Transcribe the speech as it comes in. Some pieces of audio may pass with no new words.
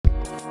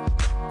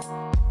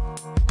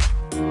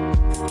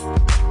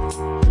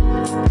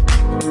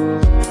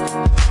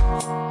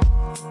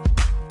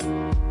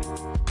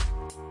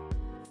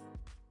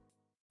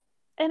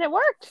And it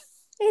worked.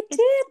 It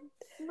did.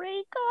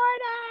 Recording,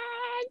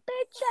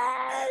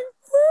 bitches.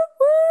 Woo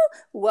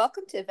woo.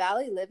 Welcome to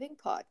Valley Living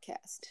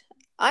Podcast.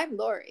 I'm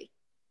Lori.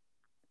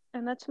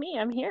 And that's me.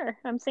 I'm here.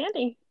 I'm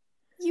Sandy.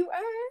 You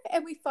are,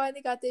 and we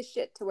finally got this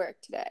shit to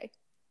work today.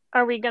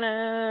 Are we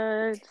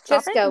gonna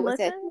just go with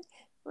it?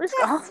 We're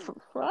just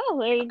well,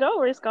 there you go.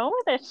 We're just going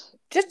with it.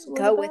 Just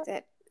go with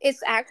it.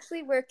 It's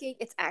actually working.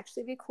 It's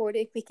actually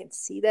recording. We can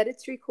see that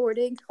it's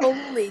recording.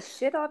 Holy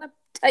shit on a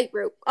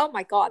tightrope. Oh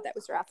my God, that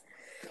was rough.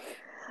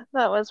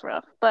 That was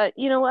rough. But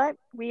you know what?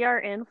 We are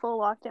in full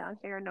lockdown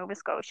here in Nova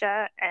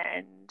Scotia,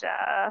 and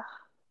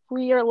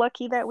we are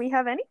lucky that we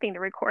have anything to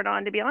record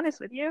on, to be honest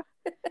with you.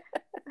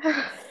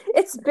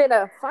 It's been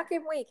a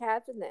fucking week,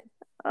 hasn't it?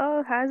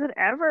 Oh, has it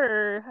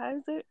ever?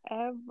 Has it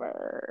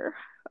ever?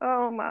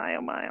 Oh my,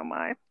 oh my, oh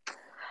my.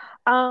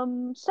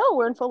 So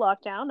we're in full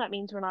lockdown. That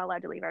means we're not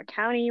allowed to leave our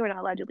county. We're not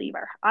allowed to leave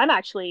I'm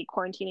actually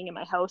quarantining in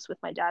my house with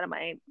my dad and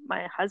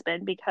my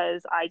husband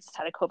because I just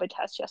had a COVID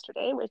test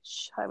yesterday,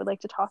 which I would like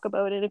to talk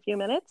about in a few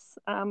minutes.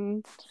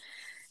 And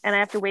I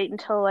have to wait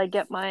until I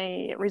get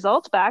my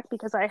results back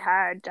because I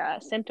had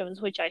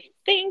symptoms, which I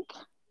think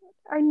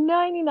are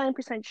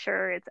 99%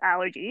 sure it's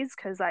allergies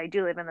because I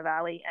do live in the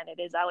valley and it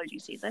is allergy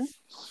season.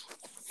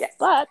 Yes.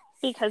 But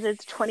because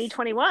it's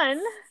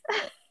 2021,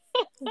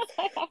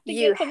 I have to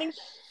get something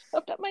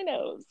shoved up my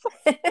nose.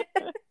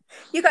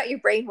 You got your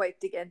brain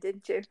wiped again,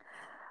 didn't you?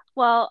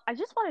 Well, I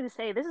just wanted to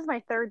say this is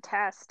my third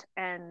test,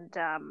 and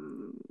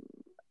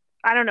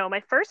I don't know.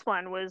 My first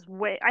one was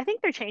I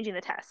think they're changing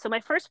the test. So my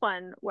first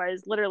one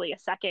was literally a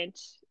second,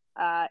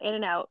 in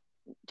and out,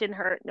 didn't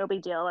hurt, no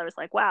big deal. I was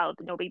like, wow,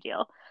 no big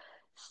deal.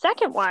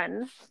 Second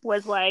one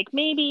was like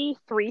maybe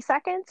 3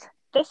 seconds.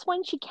 This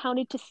one she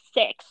counted to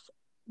 6,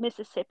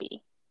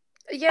 Mississippi.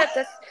 Yeah,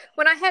 that's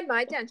when I had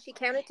mine done. She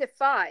counted to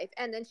 5,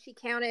 and then she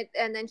counted,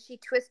 and then she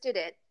twisted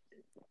it.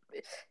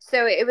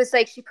 So it was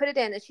like she put it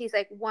in, and she's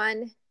like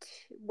 1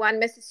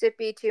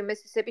 Mississippi, 2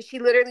 Mississippi. She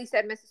literally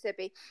said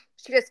Mississippi.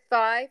 She goes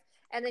 5,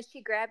 and then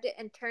she grabbed it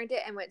and turned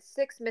it and went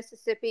 6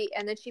 Mississippi,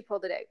 and then she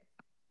pulled it out.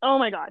 Oh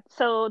my God!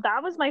 So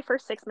that was my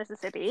first 6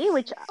 Mississippi,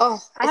 which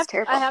it's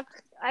terrible.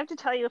 I have to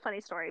tell you a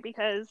funny story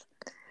because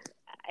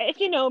if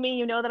you know me,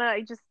 you know that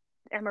I just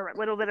am a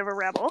little bit of a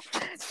rebel.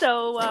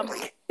 So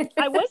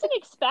I wasn't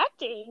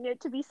expecting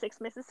it to be 6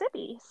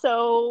 Mississippi.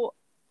 So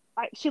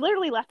she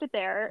literally left it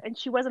there and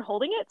she wasn't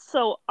holding it.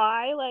 So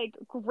I like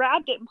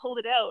grabbed it and pulled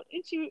it out.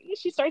 And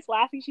she starts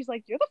laughing. She's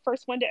like, "You're the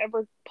first one to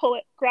ever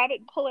grab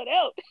it and pull it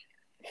out."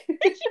 And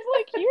she's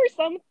like, you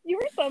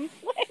were some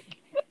slick.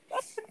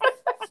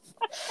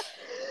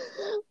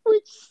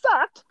 Which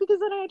sucked because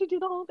then I had to do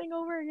the whole thing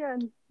over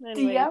again.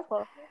 Anyway, yep.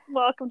 Well,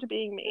 welcome to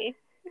being me.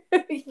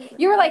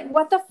 You were like,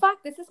 what the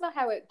fuck? This is not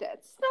how it does.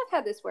 It's not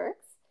how this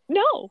works.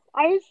 No,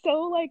 I was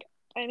so like,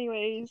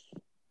 anyways,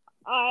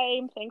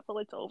 I'm thankful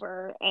it's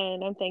over,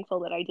 and I'm thankful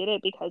that I did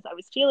it because I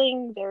was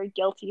feeling very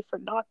guilty for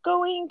not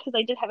going because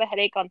I did have a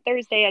headache on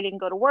Thursday. I didn't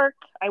go to work.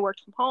 I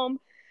worked from home.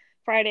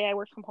 Friday, I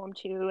worked from home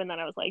too, and then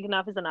I was like,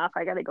 enough is enough.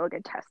 I got to go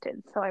get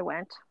tested. So I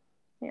went.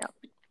 Yeah.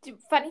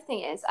 Funny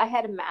thing is, I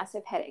had a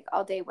massive headache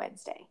all day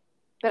Wednesday,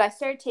 but I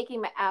started taking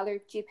my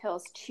allergy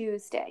pills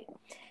Tuesday.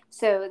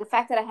 So the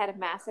fact that I had a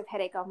massive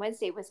headache on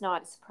Wednesday was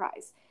not a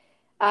surprise.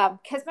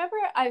 Because remember,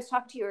 I was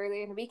talking to you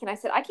earlier in the week, and I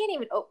said, I can't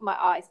even open my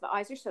eyes. My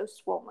eyes are so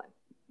swollen.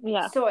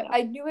 Yeah. So yeah.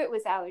 I knew it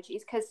was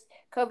allergies because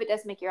COVID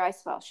does make your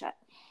eyes swell shut.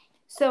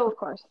 So of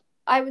course,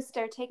 I would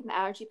start taking the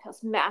allergy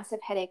pills. Massive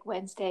headache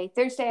Wednesday.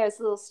 Thursday, I was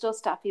a little still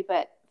stuffy,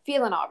 but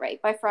feeling all right.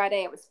 By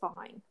Friday, I was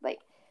fine.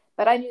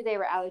 But I knew they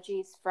were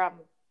allergies from,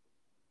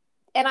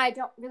 and I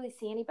don't really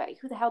see anybody.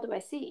 Who the hell do I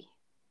see?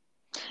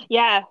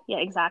 Yeah,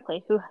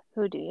 exactly.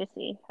 Who do you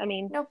see? I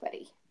mean,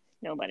 nobody,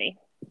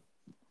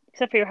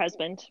 except for your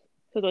husband,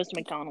 who goes to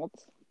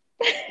McDonald's.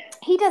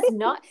 He does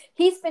not.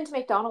 He's been to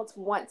McDonald's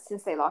once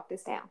since they locked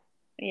us down.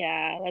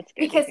 Yeah, that's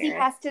good. Because he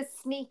has to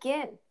sneak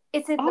in.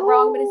 It's in the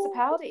wrong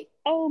municipality.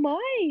 Oh my,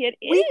 it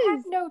is. We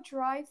have no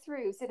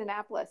drive-thrus in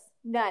Annapolis.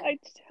 None. I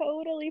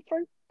totally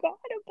forgot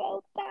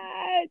about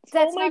that.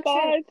 That's oh my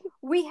God. True.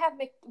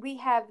 We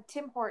have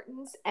Tim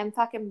Hortons and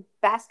fucking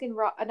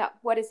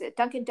what is it?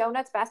 Dunkin'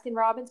 Donuts, Baskin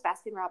Robbins.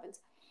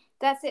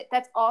 That's it.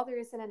 That's all there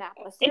is in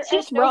Annapolis. It's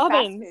just no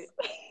Robbins.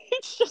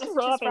 It's just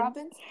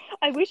Robbins.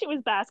 I wish it was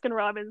Baskin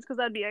Robbins because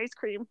that'd be ice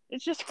cream.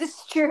 It's just.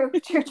 It's true.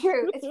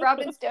 It's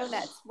Robbins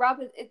Donuts.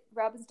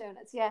 Robbins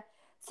Donuts. Yeah.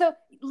 So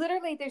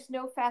literally, there's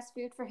no fast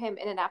food for him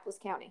in Annapolis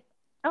County.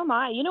 Oh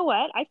my! You know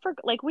what? I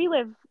forgot. Like we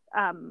live,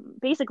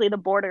 basically the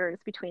border is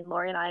between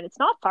Lori and I, and it's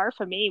not far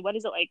from me. What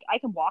is it like? I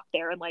can walk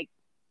there in like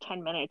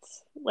 10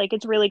 minutes. Like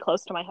it's really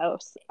close to my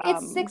house.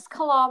 It's 6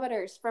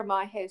 kilometers from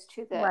my house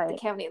to the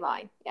county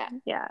line.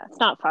 Yeah, it's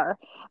not far.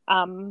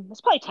 It's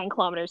probably 10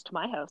 kilometers to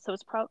my house. So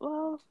it's probably,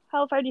 well,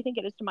 how far do you think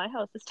it is to my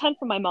house? It's 10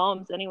 from my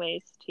mom's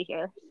anyways to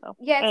here. So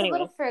yeah, it's a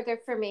little further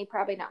for me.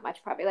 Probably not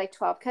much. Probably like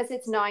 12 because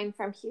it's 9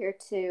 from here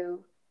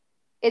to.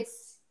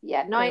 It's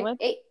 9, Greenwood?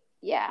 8.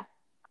 Yeah.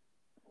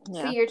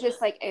 So you're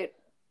just like out.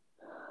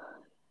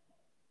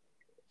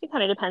 It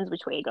kind of depends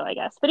which way you go, I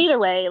guess. But either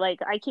way,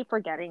 like I keep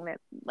forgetting that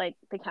like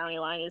the county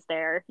line is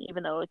there,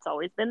 even though it's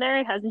always been there.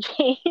 It hasn't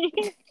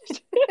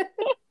changed.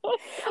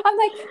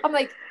 I'm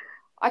like,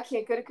 I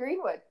can't go to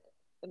Greenwood.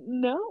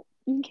 No,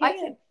 you I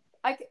can't.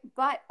 can,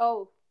 but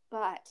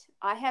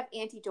I have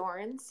Auntie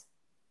Doran's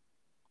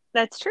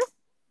That's true.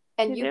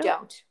 and You you do.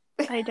 don't.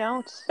 I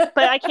don't. But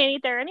I can't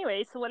eat there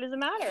anyway, so what does it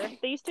matter?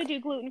 They used to do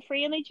gluten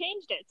free and they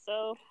changed it.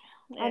 So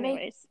I made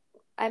anyways.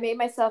 I made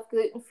myself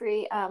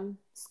gluten-free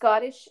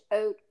Scottish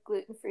oat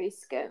gluten-free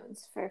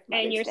scones for And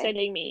Mother's you're Day.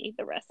 sending me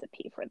the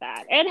recipe for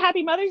that. And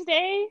happy Mother's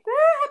Day.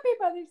 Happy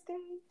Mother's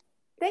Day.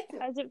 Thank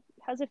you.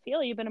 How's it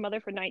feel? You've been a mother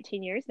for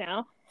 19 years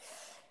now.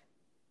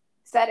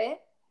 Is that it?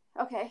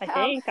 Okay. I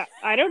think.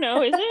 I don't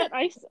know. Is it?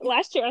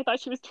 Last year I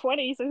thought she was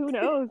 20, so who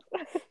knows?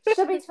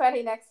 She'll be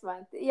 20 next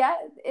month. Yeah,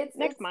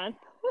 Next month.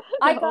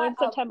 I No, got in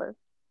September.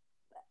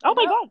 Oh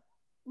my God.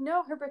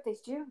 No, her birthday's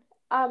June.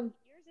 Yours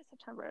is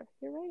September.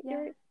 You're right. Yeah.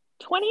 You're right.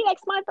 20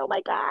 next month. Oh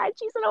my God.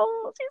 She's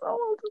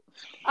old.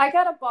 I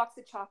got a box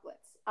of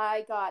chocolates.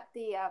 I got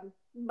the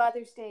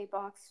Mother's Day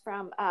box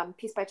from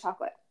Piece by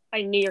Chocolate.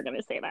 I knew you were going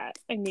to say that.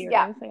 going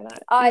to say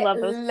that. I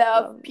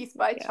love Piece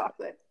by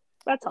Chocolate.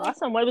 That's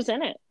awesome. What was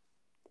in it?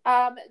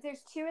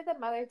 There's two of the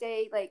Mother's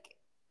Day, like,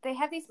 they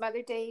have these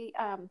Mother's Day,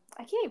 I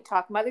can't even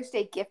talk, Mother's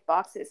Day gift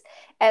boxes.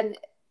 And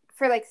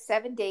for like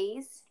 7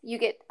 days, you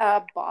get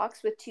a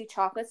box with 2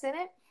 chocolates in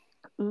it.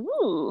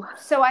 Ooh.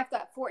 So I've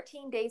got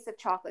 14 days of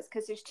chocolates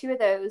because there's 2 of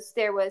those.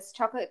 There was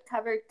chocolate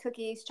covered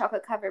cookies,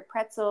 chocolate covered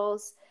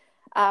pretzels,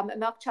 a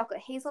milk chocolate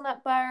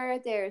hazelnut bar.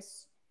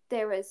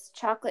 There was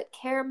chocolate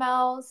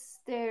caramels.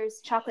 There's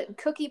chocolate and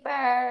cookie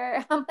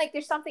bar. I'm like,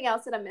 there's something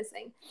else that I'm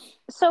missing.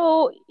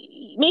 So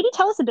maybe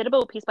tell us a bit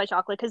about Piece by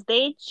Chocolate, because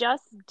it's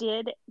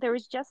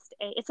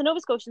a Nova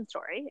Scotian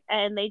story,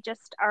 and they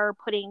just are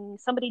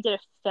somebody did a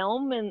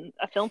film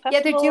festival. Yeah,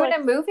 they're doing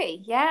a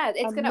movie. Yeah,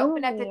 it's going to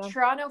open at the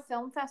Toronto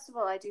Film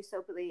Festival, I do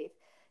so believe.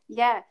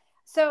 Yeah.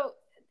 So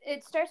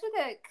it starts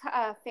with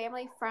a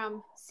family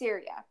from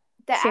Syria.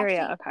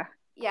 Syria, okay.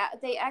 Yeah,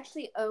 they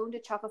actually owned a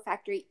chocolate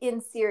factory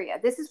in Syria.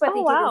 This is what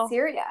they did in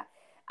Syria.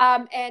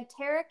 And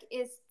Tarek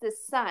is the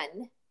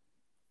son,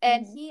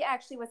 and he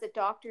actually was a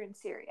doctor in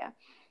Syria.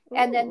 Ooh,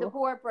 and then the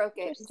war broke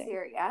out in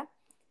Syria.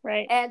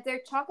 Right. And their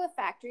chocolate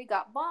factory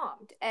got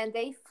bombed, and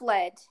they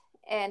fled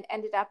and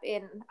ended up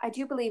in, I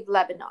do believe,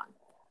 Lebanon.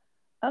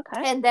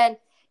 Okay. And then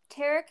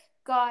Tarek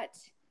got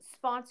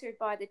sponsored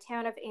by the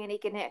town of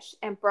Antigonish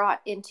and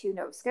brought into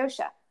Nova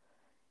Scotia.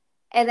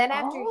 And then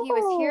after he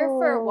was here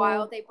for a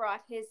while, they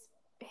brought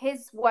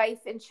his wife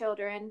and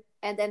children,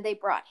 and then they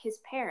brought his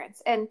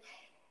parents. And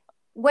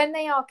when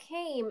they all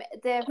came,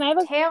 Can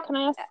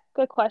I ask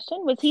a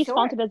question? Was he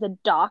sponsored as a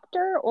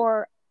doctor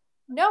or?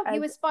 No, he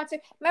was sponsored.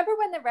 Remember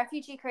when the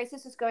refugee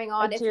crisis was going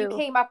on? If you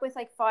came up with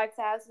like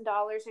 $5,000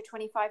 or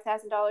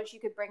 $25,000, you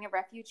could bring a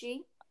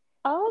refugee.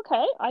 Oh,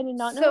 okay. I did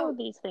not know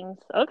these things.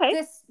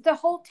 Okay. The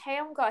whole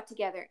town got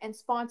together and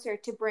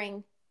sponsored to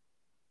bring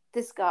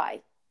this guy.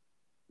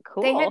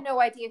 Cool. They had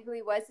no idea who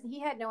he was, and he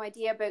had no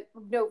idea about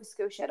Nova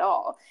Scotia at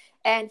all.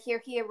 And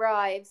here he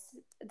arrives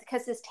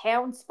because his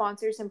town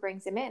sponsors and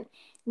brings him in.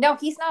 No,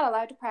 he's not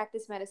allowed to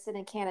practice medicine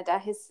in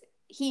Canada.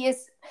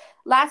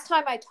 Last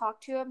time I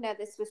talked to him, now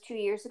this was 2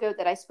 years ago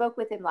that I spoke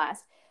with him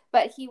last,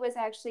 but he was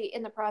actually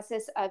in the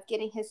process of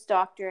getting his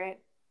doctorate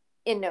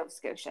in Nova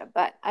Scotia,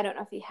 but I don't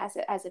know if he has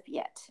it as of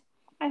yet.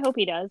 I hope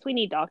he does. We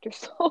need doctors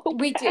so bad.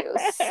 We do,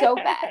 so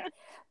bad.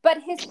 But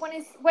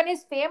when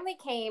his family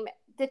came,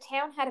 the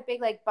town had a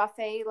big like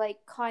buffet, like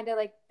kind of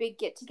like big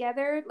get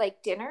together,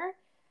 like dinner.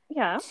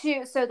 Yeah.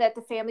 So that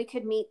the family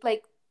could meet,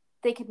 like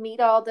they could meet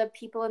all the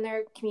people in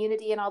their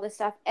community and all this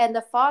stuff. And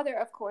the father,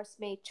 of course,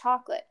 made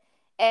chocolate,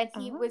 and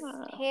he was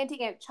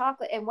handing out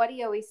chocolate. And what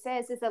he always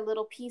says is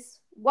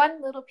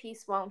one little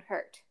piece won't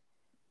hurt.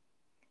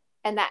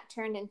 And that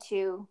turned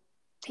into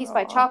Piece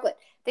by Chocolate.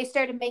 They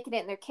started making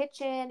it in their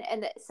kitchen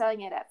and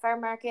selling it at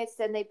farm markets.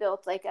 Then they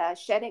built like a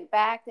shed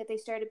back that they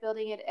started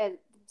building it and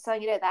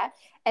selling it at that.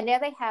 And now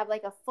they have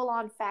like a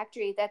full-on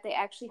factory that they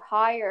actually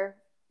hire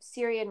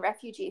Syrian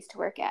refugees to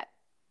work at.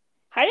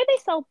 How do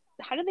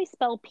they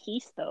spell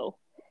peace though?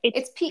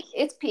 It's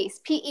peace,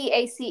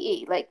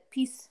 P-E-A-C-E, like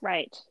peace.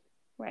 Right.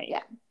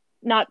 Yeah.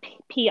 Not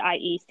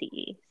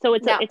P-I-E-C-E. So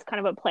it's kind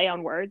of a play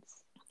on words.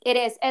 It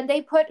is, and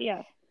they put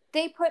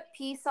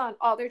peace on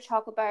all their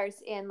chocolate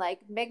bars in like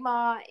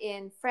Mi'kmaq,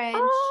 in French,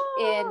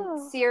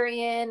 in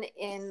Syrian,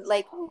 in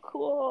like. So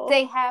cool.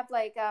 They have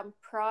like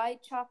Pride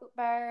chocolate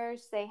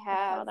bars. They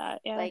have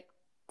like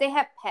they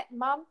have Pet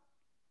Mom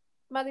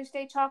Mother's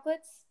Day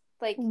chocolates.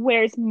 Like,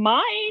 where's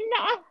mine?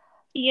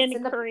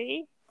 Ian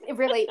Curry.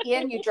 Really,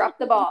 Ian, you dropped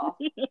the ball.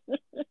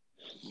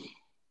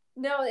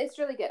 No, it's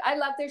really good. I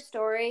love their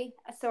story.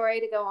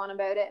 Sorry to go on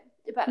about it,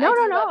 but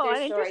I love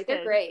their story.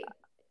 They're great.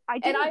 I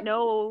didn't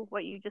know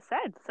what you just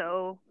said,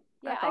 so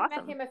that's awesome.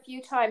 I've met him a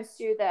few times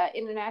through the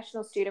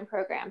International Student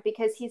Program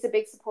because he's a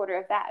big supporter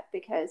of that,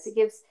 because it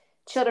gives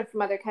children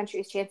from other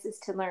countries chances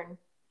to learn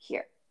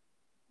here.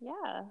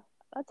 Yeah.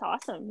 That's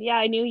awesome. Yeah,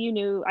 I knew you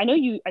knew. I knew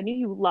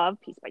you love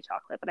Peace by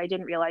Chocolate, but I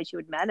didn't realize you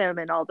had met him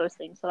and all those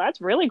things. So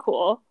that's really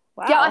cool.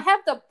 Yeah, I Wow. have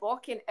the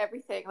book and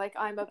everything. Like,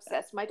 I'm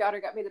obsessed. My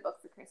daughter got me the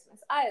book for Christmas.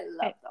 I love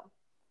I, them.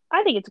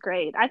 I think it's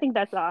great. I think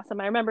that's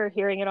awesome. I remember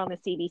hearing it on the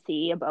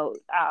CBC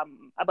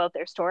about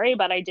their story,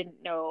 but I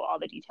didn't know all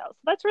the details.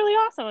 So that's really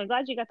awesome. I'm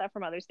glad you got that for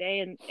Mother's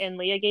Day, and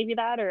Leah gave you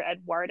that, or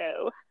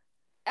Eduardo,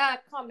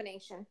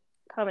 Combination.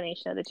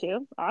 combination of the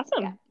two. Yeah.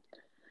 Awesome.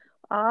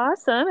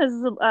 Awesome.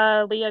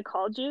 Has Leah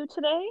called you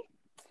today?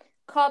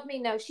 Called me.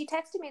 No, she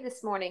texted me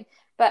this morning,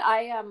 but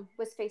I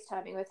was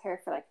FaceTiming with her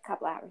for like a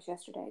couple hours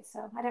yesterday,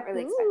 so I didn't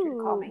really expect her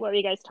to call Ooh, me. what are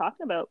you guys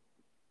talking about?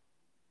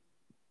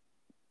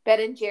 Ben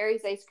and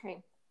Jerry's ice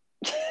cream.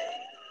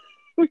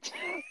 which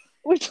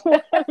which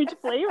one? Which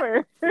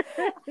flavor?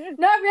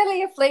 Not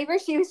really a flavor.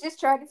 She was just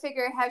trying to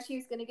figure out how she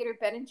was going to get her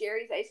Ben and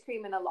Jerry's ice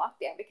cream in a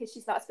lockdown because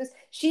she's not supposed.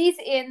 She's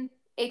in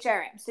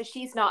HRM, so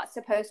she's not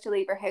supposed to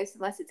leave her house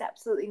unless it's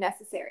absolutely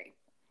necessary.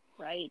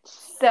 Right.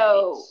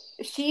 So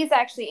Right. she's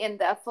actually in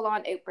the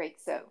full-on outbreak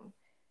zone.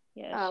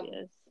 Yeah, she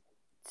is.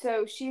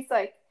 So she's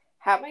like,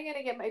 how am I going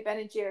to get my Ben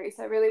and Jerry's?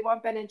 I really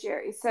want Ben and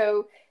Jerry's.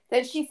 So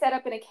then she set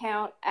up an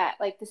account at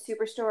like the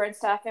superstore and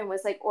stuff and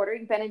was like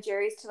ordering Ben and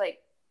Jerry's to like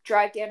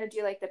drive down and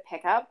do like the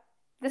pickup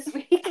this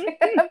week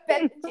of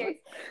Ben and Jerry's.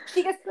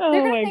 She goes, they're Oh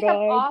going to my think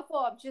I'm God. awful.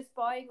 I'm just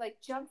buying like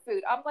junk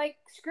food. I'm like,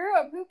 screw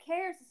them. Who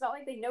cares? It's not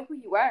like they know who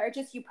you are.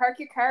 Just you park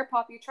your car,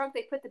 pop your trunk,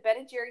 they put the Ben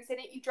and Jerry's in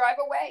it, you drive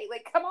away.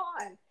 Like, come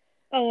on.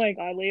 Oh my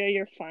God, Leah,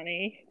 you're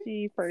funny.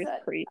 Jeepers So,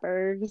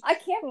 creepers. I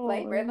can't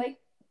blame her. Oh. Like,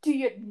 do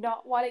you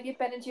not want to get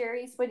Ben and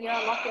Jerry's when you're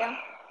on lockdown?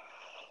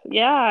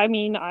 Yeah, I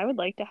mean, I would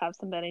like to have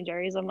some Ben and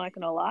Jerry's, I'm not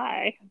gonna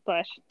lie.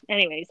 But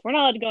anyways, we're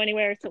not allowed to go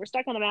anywhere, so we're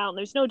stuck on the mountain.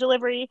 There's no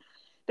delivery,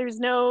 there's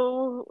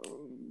no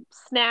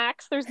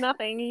snacks, there's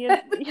nothing. You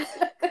got to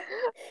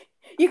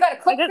I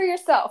cook got for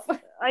yourself.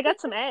 I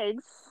got some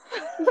eggs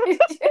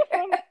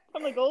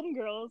from the Golden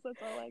Girls.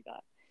 That's all I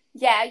got.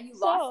 Yeah, you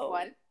lost So,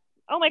 one.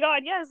 oh my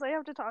God, yes, I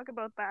have to talk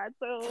about that.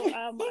 So, You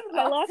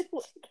I lost lost a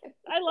chicken.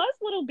 I lost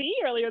little B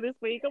earlier this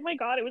week. Oh my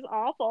God, it was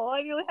awful.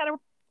 I nearly had a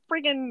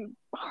freaking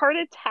heart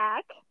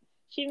attack.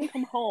 She didn't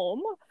come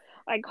home.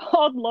 I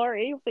called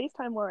Lori,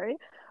 FaceTime Lori.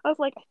 I was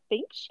like, I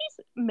think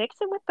she's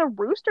mixing with the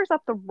roosters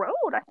up the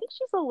road. I think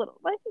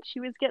she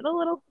was getting a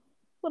little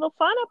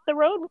fun up the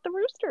road with the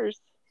roosters.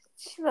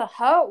 She's a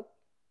hoe.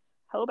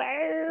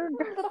 Hoberg.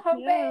 A little hoe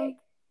Yeah. bag.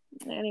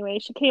 Anyway,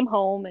 she came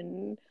home,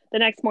 and the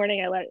next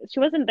morning she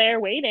wasn't there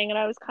waiting, and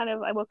I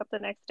woke up the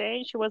next day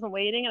and she wasn't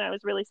waiting, and I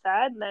was really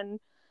sad. And then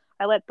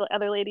I let the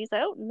other ladies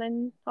out, and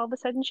then all of a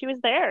sudden she was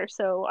there.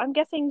 So I'm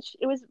guessing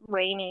it was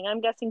raining.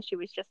 I'm guessing she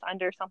was just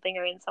under something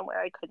or in somewhere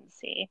I couldn't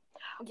see.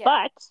 Yeah.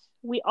 But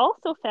we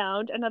also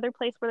found another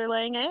place where they're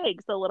laying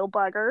eggs, the little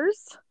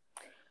buggers.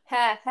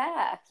 Ha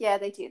ha. Yeah,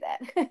 they do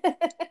that.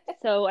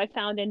 So I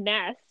found a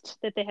nest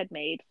that they had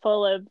made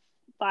full of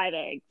 5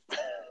 eggs.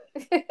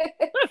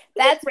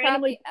 That's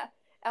randomly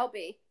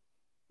probably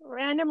LB.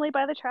 randomly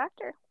by the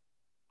tractor.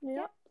 Yep.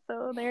 Yeah.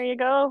 So there you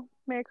go.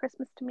 Merry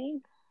Christmas to me.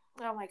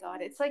 Oh my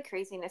God. It's like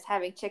craziness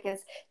having chickens.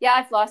 Yeah,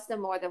 I've lost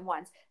them more than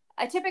once.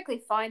 I typically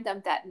find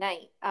them that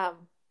night.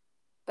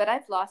 But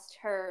I've lost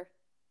her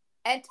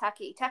and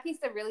Tucky. Tucky's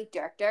the really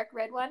dark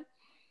red one.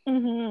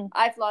 Mm-hmm.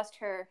 I've lost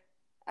her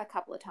a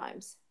couple of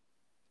times.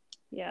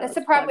 Yeah, that's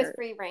the problem with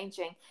free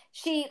ranging.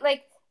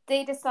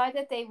 They decide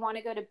that they want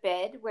to go to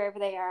bed wherever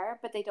they are,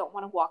 but they don't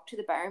want to walk to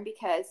the barn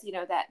because,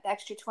 that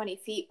extra 20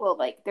 feet will,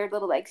 their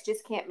little legs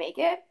just can't make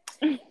it.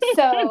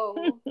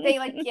 So they,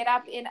 get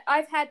up in,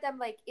 I've had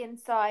them,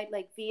 inside,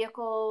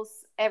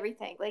 vehicles,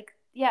 everything.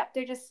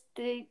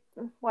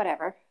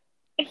 Whatever.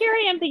 Here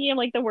I am thinking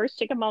I'm, the worst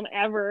chicken mom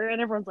ever,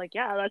 and everyone's like,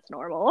 yeah, that's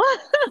normal.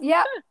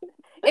 Yeah.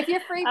 If you're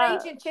free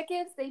ranging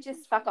chickens, they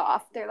just fuck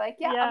off. They're like,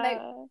 yeah. I'm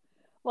out.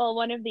 Well,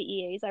 one of the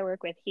EAs I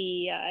work with,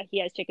 he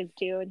has chickens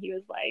too, and he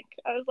was like,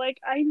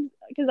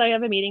 because I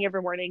have a meeting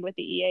every morning with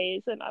the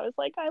EAs, and I was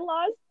like, I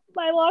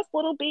lost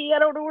little B. I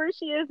don't know where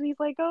she is, and he's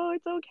like, oh,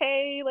 it's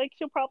okay,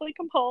 she'll probably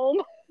come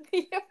home.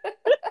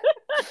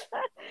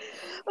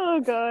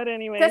 Oh God.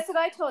 Anyway, that's what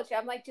I told you.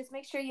 I'm like, just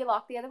make sure you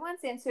lock the other ones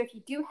in, so if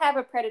you do have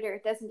a predator,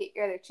 it doesn't get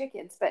your other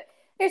chickens. But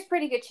there's a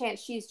pretty good chance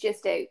she's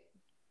just out.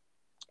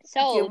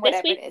 So doing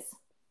whatever it is.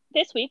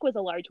 This week was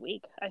a large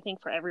week, I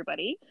think, for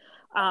everybody.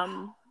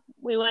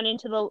 We went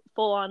into the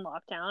full-on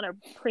lockdown. Our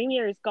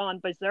premier's gone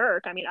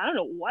berserk. I mean, I don't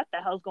know what the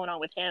hell's going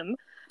on with him.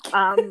 He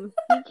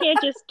can't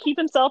just keep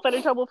himself out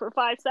of trouble for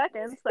 5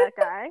 seconds, that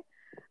guy.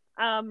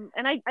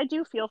 And I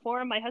do feel for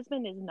him. My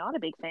husband is not a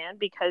big fan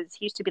because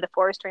he used to be the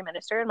forestry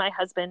minister, and my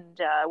husband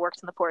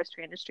works in the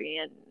forestry industry,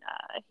 and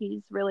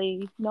he's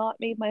really not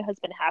made my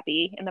husband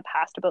happy in the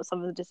past about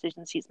some of the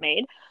decisions he's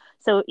made.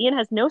 So Ian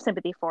has no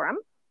sympathy for him.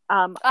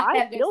 I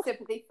have no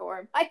sympathy for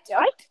him. I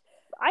don't.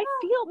 I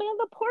feel, man,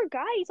 the poor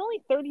guy, he's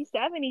only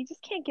 37. He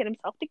just can't get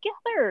himself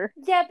together.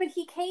 Yeah, but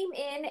he came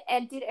in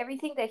and did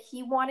everything that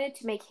he wanted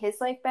to make his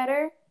life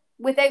better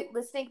without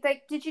listening.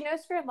 Did you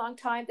notice for a long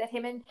time that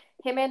him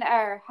and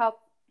our health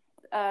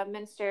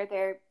minister,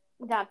 they're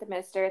not the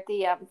minister,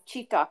 the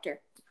chief doctor,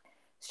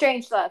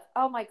 Strangelove.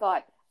 Oh my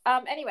God.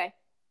 Anyway,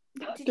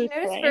 did you Just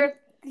notice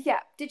saying.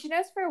 did you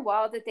notice for a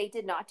while that they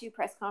did not do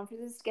press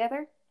conferences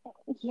together?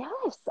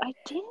 Yes, I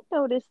did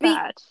notice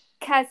that.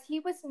 Because he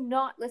was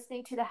not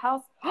listening to the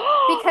health,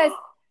 because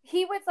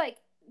he was like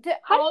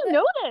How do you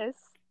know this?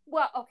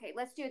 well, okay,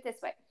 let's do it this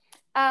way.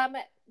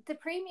 The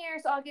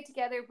premiers all get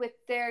together with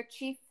their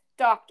chief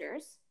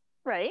doctors,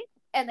 Right.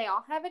 and they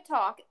all have a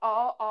talk,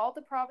 all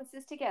the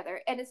provinces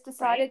together, and it's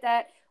decided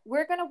that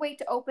we're going to wait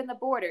to open the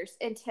borders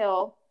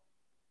until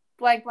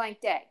blank blank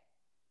day.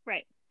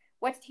 Right.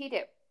 What did he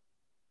do?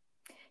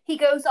 He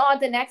goes on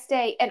the next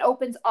day and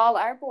opens all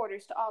our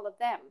borders to all of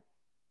them.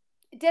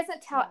 It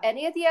doesn't tell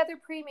any of the other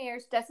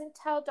premiers, doesn't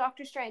tell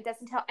Dr. Strand,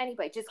 doesn't tell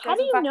anybody. Just goes How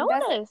do and you fucking know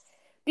does this? it.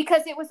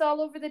 Because it was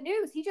all over the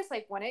news. He just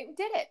like went out and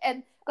did it.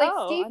 And like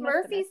Steve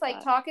Murphy's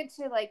like talking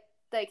to like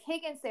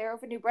Higgins there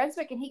over New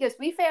Brunswick, and he goes,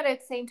 we found out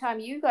at the same time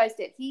you guys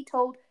did. He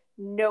told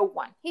no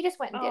one. He just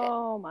went and did it.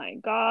 Oh my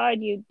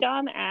God, you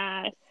dumb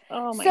ass.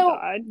 Oh my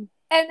God.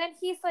 And then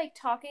he's like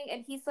talking,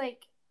 and he's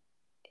like,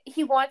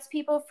 he wants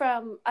people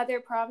from other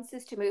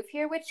provinces to move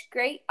here, which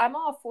great, I'm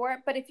all for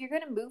it. But if you're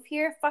going to move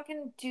here,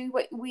 fucking do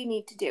what we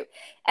need to do.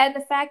 And the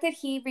fact that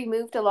he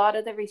removed a lot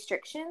of the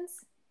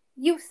restrictions,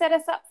 you set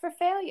us up for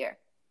failure,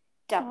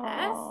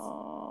 dumbass.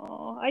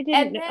 Oh, I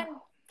didn't. And then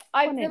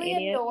I'm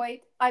really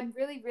annoyed. I'm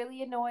really,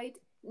 really annoyed.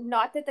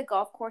 Not that the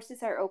golf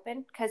courses are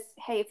open, because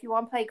hey, if you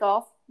want to play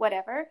golf,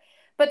 whatever.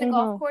 But the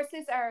golf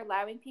courses are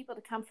allowing people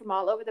to come from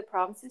all over the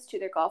provinces to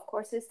their golf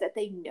courses that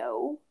they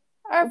know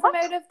are from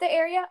out of the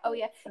area. Oh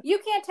yeah, you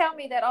can't tell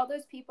me that all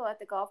those people at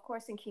the golf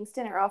course in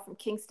Kingston are all from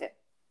Kingston.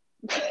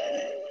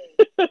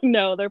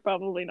 No, they're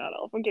probably not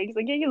all from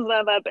Kingston. Kingston's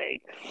not that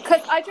big.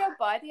 Because I drove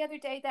by the other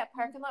day, that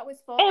parking lot was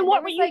full. And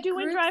what were you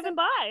doing driving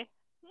by?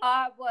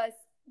 I was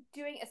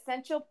doing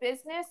essential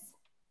business.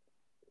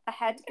 I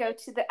had to go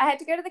to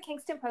the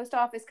Kingston post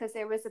office because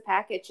there was a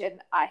package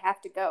and I have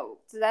to go.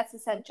 So that's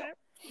essential.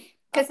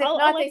 Because if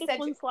not, they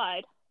send you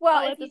slide.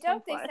 Well, if you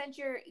don't, they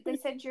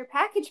send your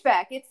package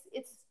back. It's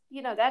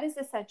that is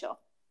essential.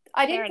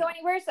 I didn't go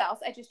anywhere else.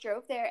 I just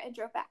drove there and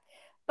drove back.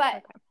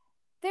 But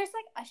there's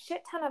like a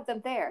shit ton of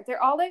them there.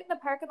 They're all out in the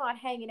parking lot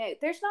hanging out.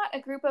 There's not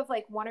a group of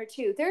like one or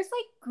two. There's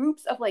like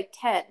groups of like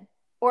 10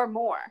 or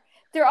more.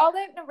 They're all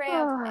out and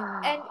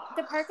around. And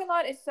the parking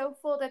lot is so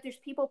full that there's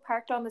people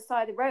parked on the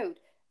side of the road.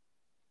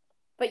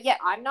 But yeah,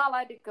 I'm not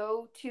allowed to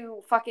go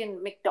to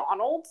fucking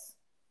McDonald's.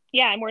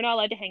 Yeah, and we're not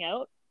allowed to hang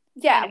out.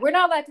 Yeah, we're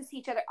not allowed to see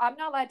each other. I'm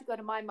not allowed to go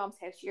to my mom's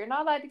house. You're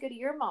not allowed to go to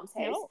your mom's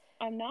house. No,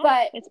 I'm not.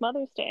 But it's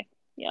Mother's Day.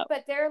 Yeah.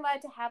 But they're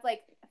allowed to have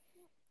like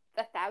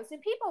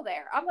 1,000 people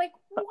there. I'm like,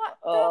 what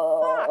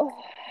the fuck?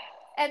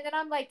 And then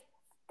I'm like,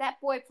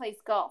 that boy plays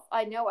golf.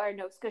 I know our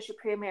Nova Scotia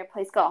Premier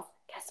plays golf.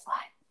 Guess what?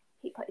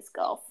 He plays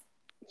golf.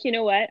 You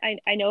know what?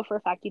 I know for a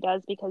fact he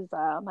does because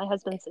my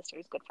husband's sister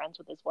is good friends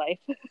with his wife.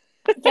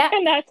 Yeah,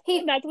 and that's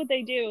what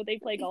they do. They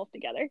play golf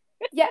together.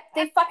 Yeah,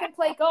 they fucking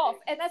play golf,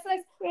 and that's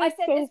what I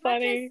said. So as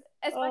much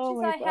as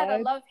I had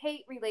a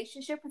love-hate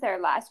relationship with our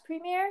last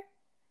premier.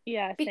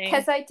 Yeah,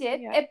 because I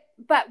did. Yeah.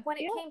 But when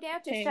it came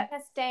down to shutting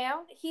us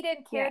down, he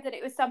didn't care that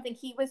it was something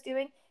he was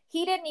doing.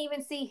 He didn't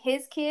even see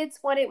his kids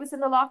when it was in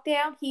the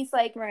lockdown. He's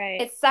like,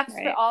 it sucks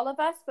for all of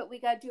us, but we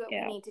got to do what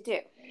we need to do.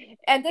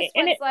 And this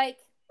one's like,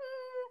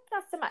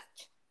 not so much.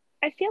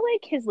 I feel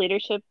like his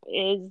leadership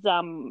is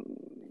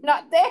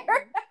not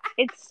there.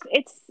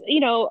 it's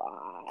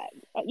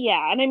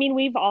yeah, and I mean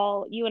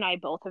you and I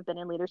both have been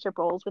in leadership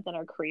roles within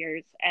our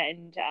careers,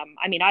 and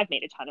I mean I've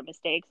made a ton of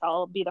mistakes.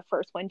 I'll be the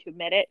first one to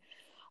admit it.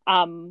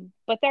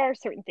 But there are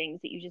certain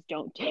things that you just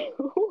don't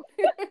do.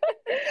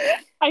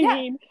 I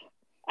mean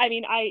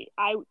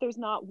I there's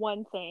not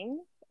one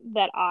thing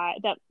that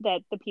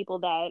the people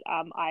that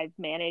I've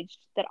managed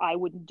that I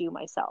wouldn't do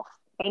myself.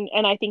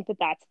 And I think that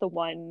that's the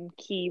one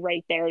key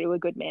right there to a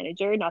good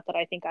manager. Not that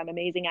I think I'm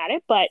amazing at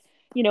it, but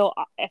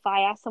if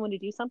I ask someone to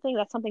do something,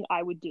 that's something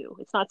I would do.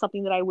 It's not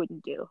something that I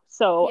wouldn't do.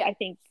 So I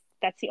think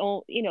that's the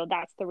only,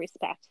 that's the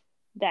respect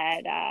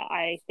that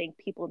I think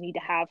people need to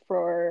have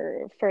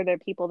for the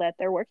people that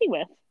they're working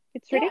with.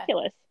 It's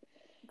ridiculous.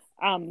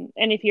 And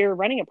if you're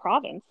running a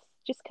province,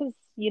 just because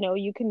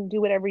you can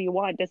do whatever you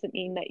want doesn't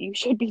mean that you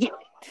should be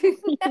doing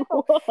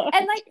no.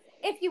 And like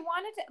if you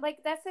wanted to,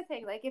 like, that's the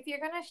thing, like if you're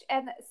gonna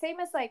and same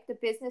as like the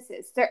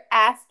businesses, they're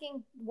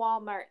asking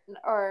Walmart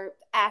or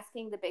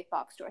asking the big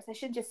box stores, I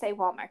shouldn't just say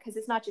Walmart because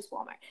it's not just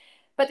Walmart,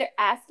 but they're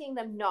asking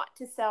them not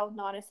to sell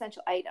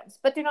non-essential items,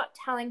 but they're not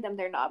telling them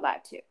they're not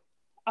allowed to.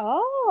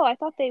 Oh, I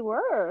thought they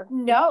were.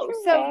 No,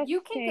 so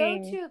you can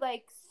go to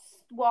like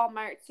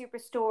Walmart,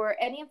 Superstore,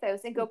 any of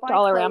those, and go buy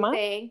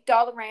clothing,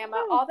 Dollarama,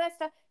 all that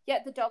stuff. Yeah,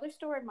 the dollar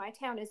store in my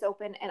town is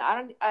open, and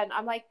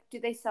I'm like, do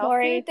they sell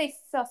food? They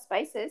sell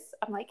spices.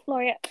 I'm like,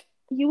 Gloria,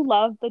 you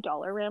love the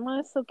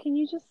Dollarama, so can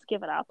you just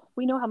give it up?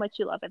 We know how much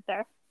you love it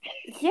there.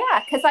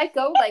 Yeah, because I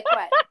go like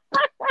what,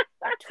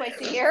 twice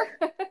a year.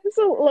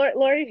 So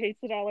Lori hates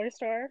the dollar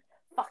store.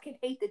 Fucking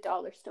hate the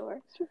dollar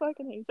store. She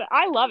fucking hates it.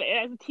 I love it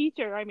as a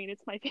teacher. I mean,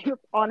 it's my favorite.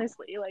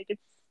 Honestly, like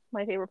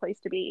my favorite place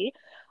to be.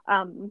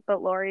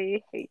 But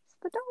Lori hates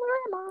the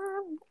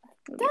Dollarama.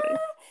 Anyways.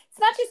 It's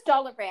not just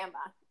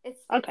Dollarama.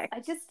 Okay.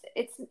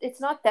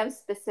 It's not them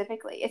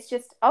specifically. It's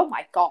just, oh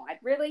my God,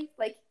 really?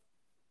 Like,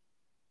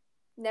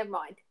 never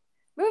mind.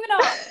 Moving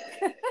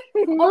on.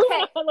 Moving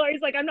on.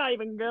 Lori's like, I'm not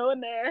even going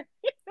there.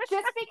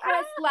 Just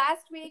because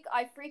last week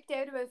I freaked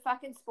out about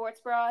fucking sports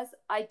bras,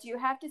 I do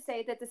have to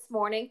say that this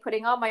morning,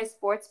 putting on my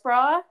sports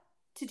bra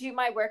to do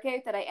my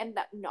workout that I ended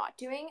up not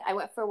doing, I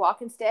went for a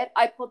walk instead.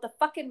 I pulled the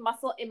fucking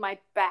muscle in my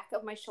back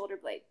of my shoulder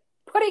blade,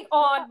 putting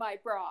on my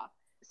bra.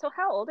 So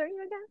how old are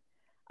you again?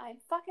 I'm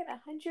fucking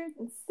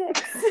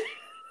 106.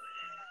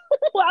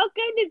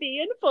 Welcome to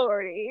being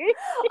 40.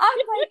 I'm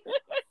like,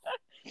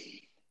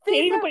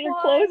 can't even put your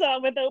clothes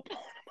on without.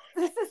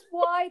 This is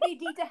why they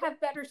need to have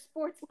better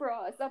sports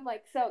bras. I'm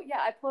like, so yeah,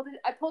 I pulled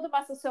a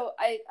muscle, so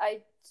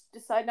I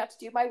decided not to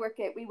do my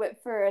workout. We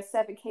went for a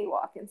 7K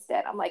walk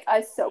instead. I'm like, I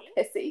was so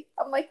pissy.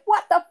 I'm like,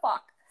 what the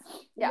fuck?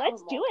 Yeah,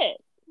 let's do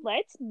it.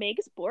 Let's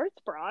make sports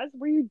bras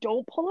where you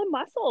don't pull a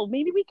muscle.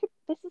 Maybe we could.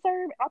 This is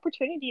our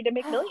opportunity to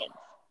make millions.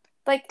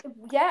 Like,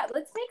 yeah,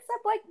 let's make some.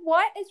 Like,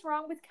 what is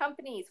wrong with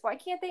companies? Why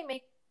can't they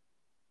make?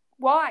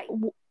 Why?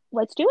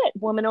 Let's do it.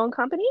 Woman-owned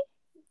company.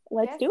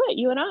 Let's do it.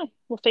 You and I.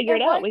 We'll figure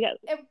it out.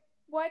 And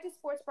why do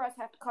sports bras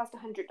have to cost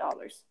 $100?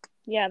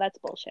 Yeah, that's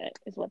bullshit.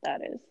 Is what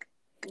that is.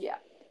 Yeah.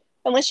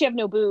 Unless you have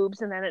no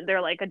boobs, and then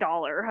they're like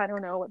 $1. I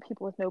don't know what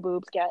people with no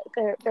boobs get.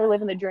 They're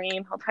living the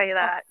dream. I'll tell you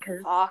that,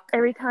 because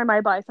every time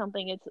I buy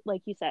something, it's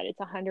like you said, it's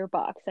 $100,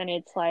 and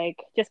it's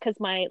like just because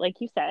like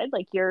you said,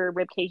 like your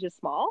rib cage is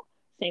small.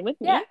 Same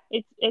with me. Yeah.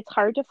 It's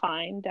hard to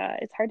find.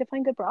 It's hard to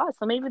find good bras.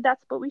 So maybe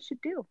that's what we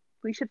should do.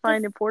 We should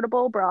find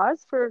affordable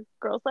bras for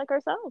girls like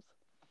ourselves.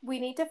 We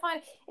need to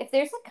find, if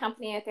there's a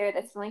company out there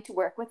that's willing to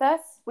work with us,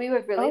 we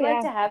would really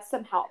like to have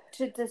some help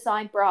to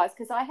design bras,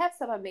 because I have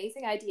some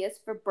amazing ideas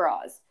for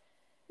bras.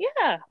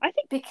 Yeah, I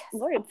think because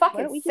Lord, I'm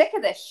fucking sick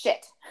of this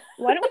shit.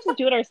 Why don't we just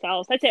do it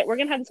ourselves? That's it. We're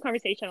gonna have this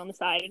conversation on the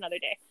side another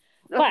day.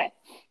 Okay. But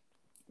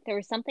there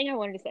was something I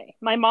wanted to say.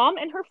 My mom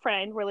and her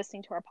friend were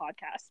listening to our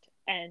podcast,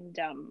 and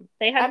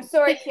they had. I'm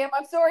sorry, Kim.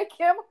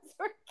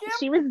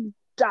 She was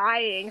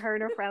dying. Her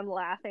and her friend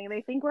laughing. They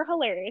think we're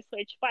hilarious.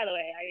 Which, by the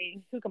way, I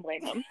mean, who can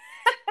blame them?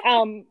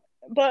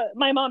 But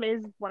my mom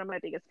is one of my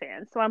biggest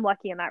fans, so I'm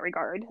lucky in that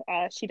regard.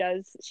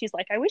 She's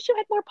like, I wish you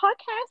had more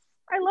podcasts.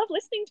 I love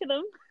listening to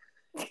them.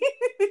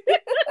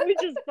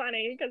 Which is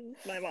funny because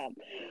it's my mom.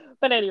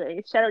 But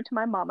anyway, shout out to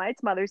my mama.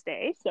 It's Mother's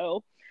Day.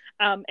 So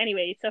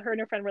anyway, so her and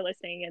her friend were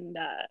listening, and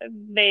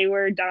they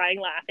were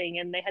dying laughing,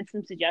 and they had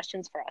some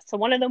suggestions for us. So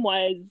one of them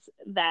was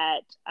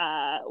that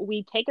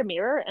we take a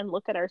mirror and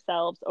look at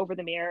ourselves over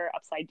the mirror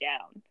upside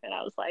down. And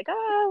I was like,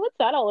 what's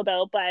that all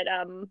about? But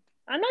I'm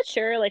not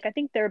sure. Like, I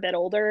think they're a bit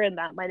older, and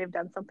that might have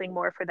done something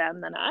more for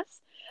them than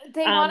us.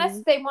 They want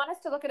us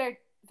to look at our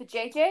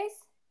vajayjays.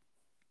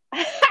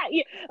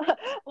 Yeah.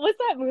 What's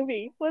that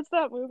movie?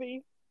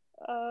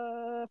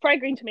 Fried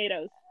Green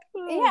Tomatoes.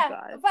 Oh, yeah,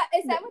 God. But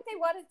is that what they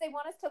want? They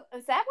want us to?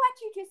 Is that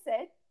what you just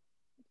said?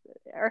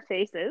 Our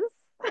faces.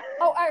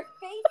 Oh, our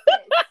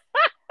faces.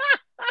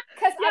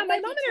 Because yeah, my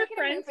mom and her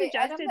friend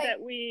suggested that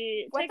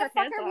we take our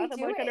pants off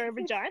and look at our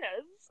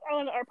vaginas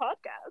on our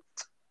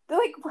podcast. They're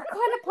like, what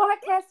kind of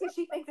podcast does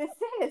she think this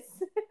is?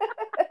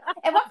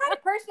 And what kind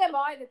of person am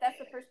I that that's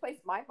the first place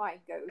my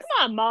mind goes?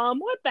 Come on, Mom.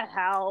 What the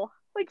hell?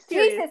 Like,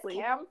 seriously.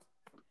 Jesus, Kim.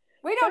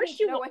 We don't need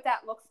to know what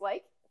that looks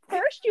like.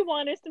 First you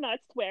want us to not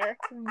swear,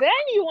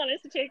 then you want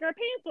us to take our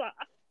pants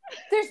off.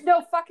 There's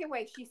no fucking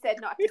way she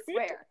said not to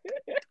swear.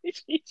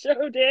 She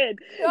sure did.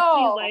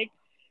 No.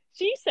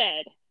 She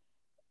said,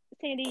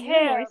 Sandy, Kim,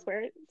 you always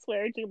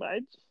swear too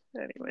much.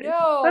 Anyway.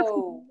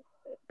 No.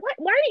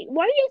 Why do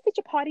you have such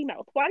a potty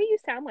mouth? Why do you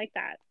sound like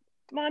that?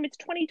 Mom, it's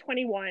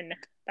 2021.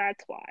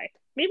 That's why.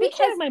 Maybe we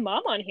should have my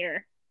mom on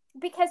here.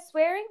 Because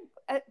swearing,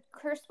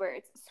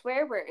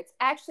 swear words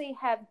actually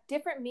have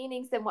different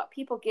meanings than what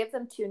people give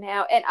them to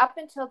now. And up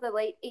until the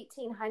late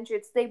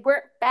 1800s, they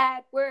weren't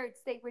bad words.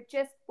 They were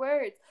just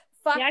words.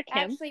 Fuck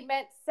actually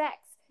meant sex.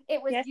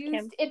 It was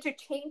used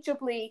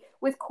interchangeably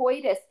with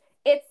coitus.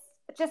 It's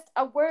just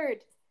a word.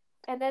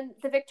 And then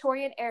the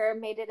Victorian era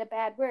made it a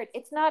bad word.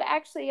 It's not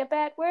actually a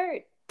bad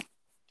word.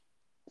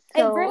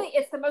 So, and really,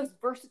 it's the most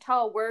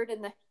versatile word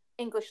in the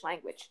English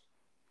language.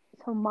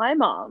 So my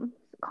mom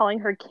calling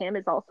her Kim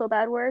is also a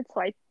bad word, so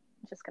I'm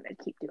just gonna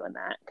keep doing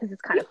that because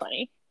it's kind of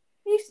funny.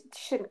 You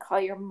shouldn't call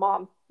your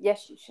mom.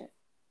 Yes, you should.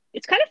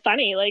 It's kind of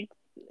funny, like,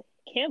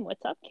 Kim,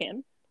 what's up,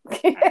 Kim?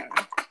 Hey,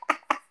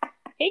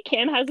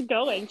 Kim, how's it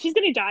going? She's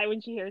gonna die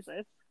when she hears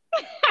this.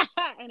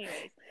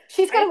 Anyways,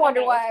 she's gonna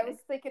wonder why I was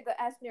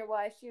asking her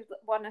why she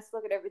wanted us to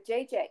look at her with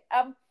JJ.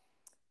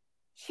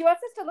 She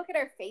wants us to look at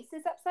our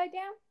faces upside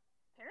down.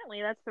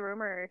 Apparently, that's the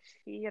rumor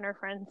she and her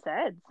friend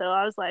said. So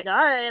I was like, all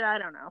right, I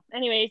don't know.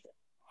 Anyways.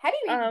 How do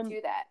you even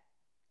do that?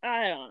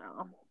 I don't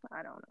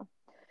know.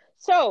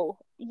 So,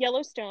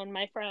 Yellowstone,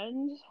 my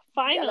friend.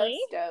 Finally.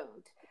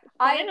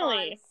 I'm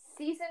on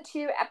season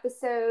 2,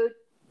 episode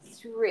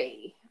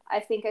 3. I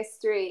think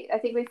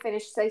we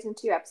finished season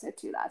 2, episode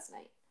 2 last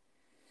night.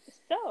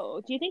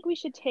 So, do you think we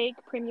should take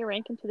Premier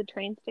Rankin to the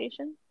train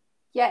station?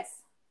 Yes.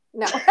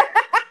 No. It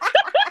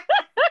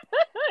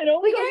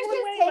only We goes could one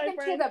just way, take my him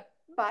to friend. the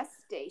bus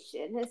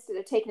station instead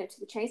of taking him to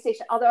the train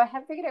station. Although I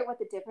haven't figured out what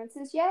the difference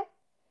is yet.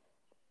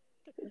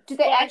 Do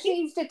they Well, I actually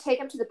used to take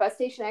him to the bus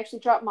station, actually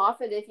drop him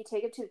off, and if you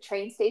take him to the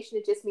train station,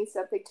 it just means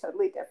something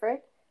totally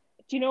different?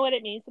 Do you know what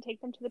it means to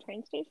take them to the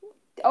train station?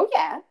 Oh,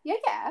 yeah.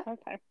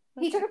 Okay.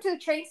 He took him to the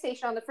train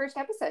station on the first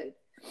episode.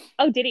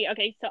 Oh, did he?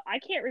 Okay, so I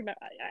can't remember.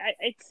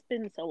 It's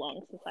been so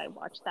long since I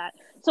watched that.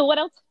 So what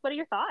else? What are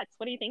your thoughts?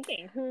 What are you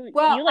thinking?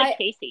 Well, you like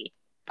Casey?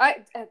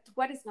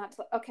 What is not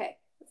to... Okay,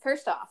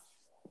 first off,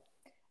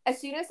 as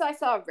soon as I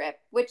saw Rip,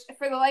 which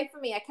for the life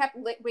of me, I kept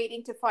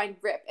waiting to find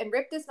Rip, and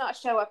Rip does not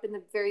show up in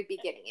the very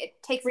beginning.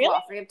 It takes a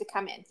while for him to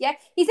come in. Yeah,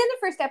 he's in the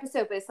first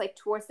episode, but it's like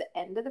towards the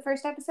end of the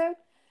first episode.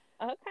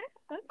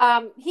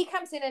 Okay. He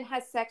comes in and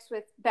has sex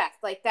with Beth.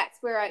 Like that's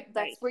where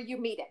you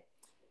meet him.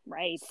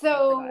 Right.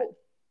 So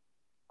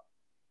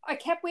I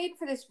kept waiting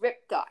for this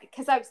Rip guy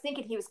because I was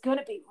thinking he was going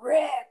to be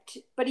ripped,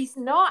 but he's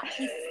not.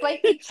 He's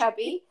slightly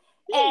chubby,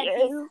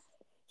 and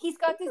he's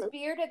got this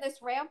beard and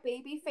this round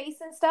baby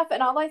face and stuff.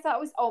 And all I thought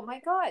was, oh my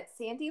God,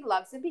 Sandy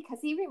loves him because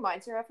he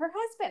reminds her of her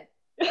husband.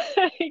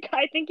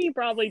 I think he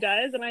probably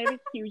does, and I have a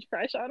huge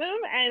crush on him.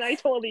 And I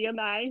told Ian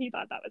that, and he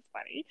thought that was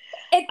funny.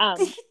 He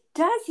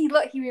does. He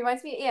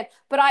reminds me of Ian.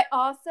 But I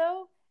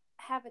also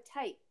have a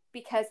type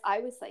because I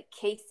was like,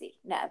 Casey.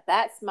 Now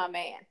that's my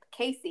man,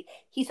 Casey.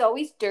 He's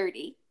always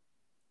dirty,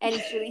 and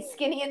he's really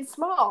skinny and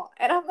small.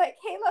 And I'm like,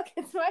 hey, look,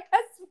 it's my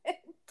husband.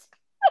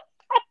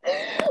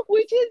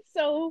 Which is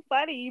so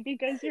funny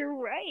because you're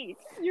right.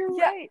 You're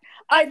right.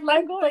 I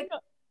love like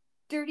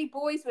dirty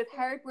boys with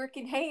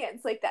hard-working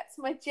hands. Like that's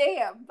my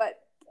jam. But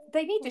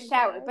they need to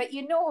shower. God. But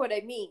you know what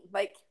I mean.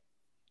 Like,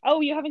 oh,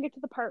 you haven't get to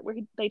the part where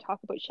they talk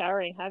about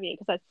showering, have you?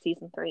 Because that's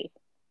season 3.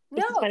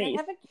 No, they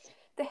haven't.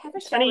 They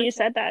haven't. Funny you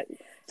said that.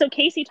 So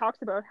Casey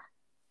talks about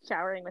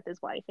showering with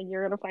his wife, and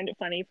you're gonna find it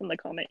funny from the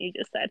comment you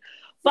just said.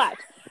 But,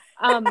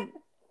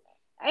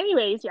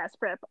 anyways, yes,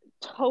 Rip.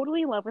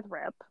 Totally in love with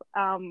Rip.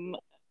 I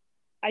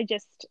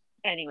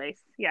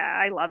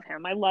love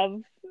him. I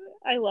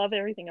love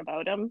everything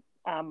about him.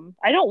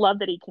 I don't love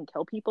that he can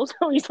kill people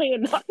so easily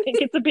and not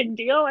think it's a big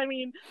deal. I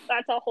mean,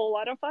 that's a whole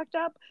lot of fucked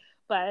up.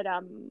 But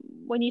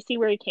when you see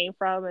where he came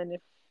from, and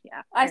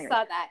I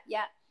saw that.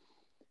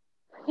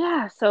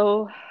 Yeah.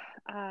 So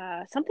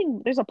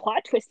there's a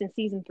plot twist in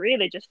season 3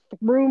 that just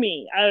threw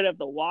me out of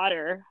the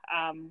water.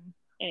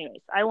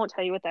 Anyways, I won't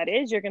tell you what that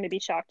is. You're going to be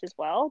shocked as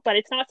well. But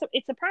it's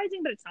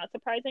surprising, but it's not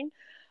surprising.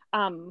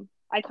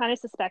 I kind of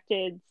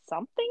suspected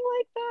something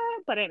like that,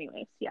 but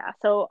anyways, yeah.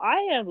 So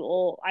I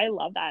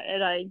love that,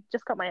 and I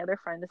just got my other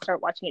friend to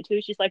start watching it too.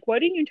 She's like, "Why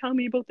didn't you tell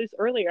me about this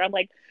earlier?" I'm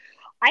like,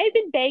 I've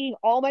been begging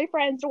all my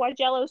friends to watch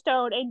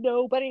Yellowstone, and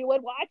nobody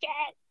would watch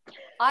it.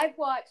 I've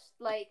watched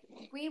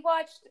we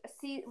watched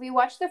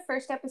the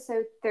first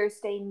episode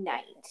Thursday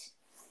night,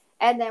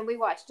 and then we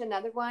watched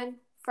another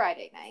one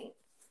Friday night,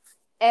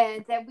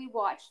 and then we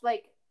watched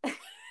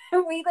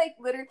we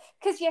literally,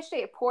 because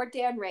yesterday it poured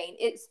down rain.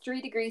 It's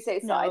 3 degrees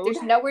outside. No.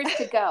 There's nowhere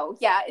to go.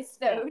 Yeah, it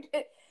snowed.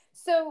 Yeah.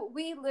 So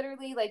we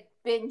literally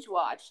binge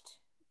watched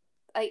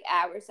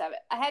hours of it.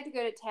 I had to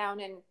go to town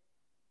and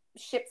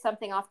ship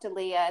something off to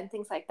Leah and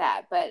things like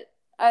that. But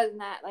other than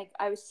that,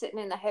 I was sitting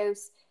in the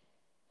house.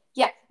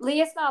 Yeah,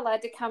 Leah's not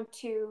allowed to come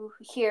to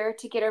here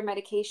to get her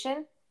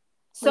medication.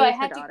 So Leah's I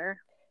had my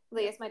daughter.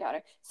 Leah's my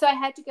daughter. So I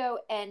had to go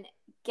and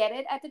get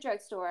it at the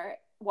drugstore,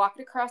 walk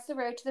it across the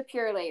road to the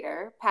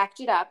Purolator,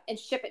 package it up, and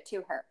ship it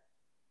to her.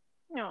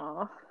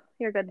 Oh,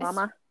 you're a good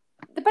mama.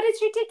 But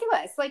it's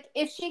ridiculous.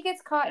 If she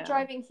gets caught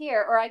driving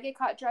here, or I get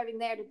caught driving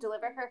there to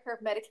deliver her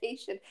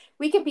medication,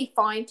 we could be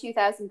fined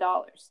 $2,000.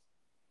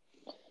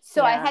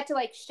 So I had to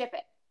ship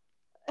it.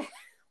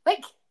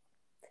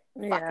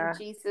 Fucking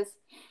Jesus.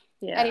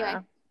 Yeah. Anyway.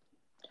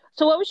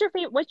 So what's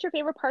your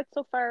favorite part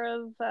so far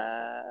of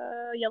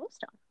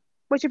Yellowstone?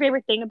 What's your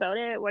favorite thing about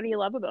it? What do you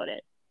love about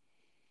it?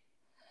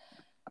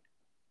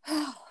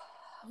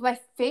 My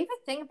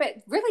favorite thing about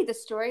really the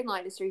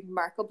storyline is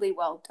remarkably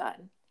well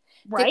done.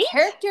 Right? The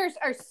characters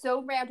are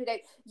so rounded out.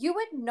 You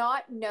would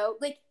not know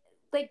like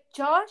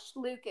Josh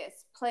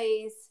Lucas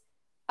plays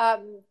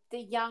the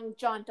young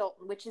John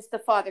Dalton, which is the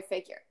father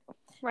figure.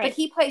 Right. But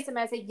he plays him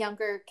as a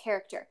younger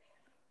character.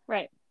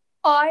 Right.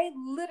 I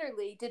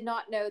literally did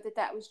not know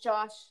that was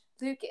Josh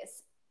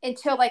Lucas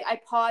until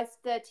I paused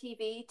the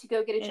TV to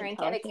go get a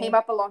drink and it came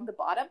up along the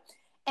bottom.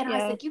 And I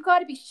was like, you got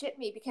to be shitting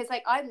me, because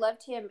I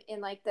loved him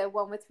in the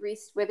one with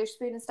Reese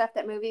Witherspoon and stuff,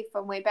 that movie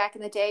from way back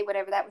in the day,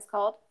 whatever that was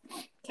called.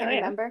 Can't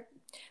remember.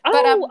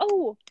 But,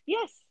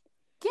 yes.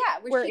 Yeah,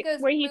 where she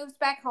moves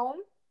back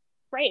home.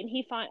 Right, and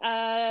he found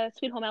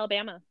Sweet Home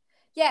Alabama.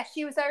 Yeah,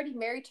 she was already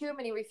married to him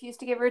and he refused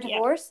to give her a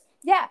divorce.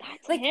 Yeah.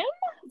 That's him?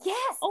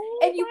 Yes. Oh,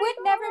 and you would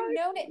never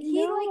known it.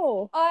 He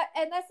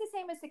and that's the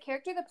same as the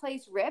character that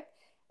plays Rip.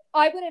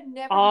 I would have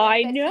never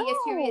known that he is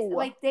serious.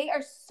 They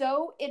are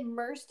so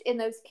immersed in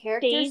those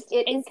characters.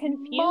 It is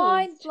confused.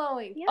 Mind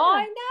blowing. Yeah.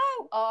 I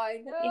know.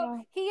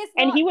 Yeah. He is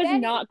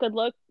not good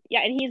look.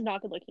 Yeah, and he's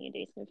not good looking in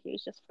Dazed and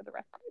Confused, just for the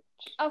record.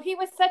 Oh, he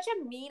was such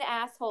a mean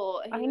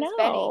asshole. I He was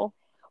Benny. know.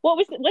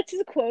 What's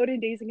his quote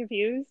in Dazed and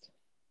Confused?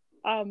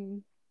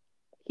 Um,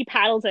 he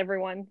paddles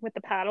everyone with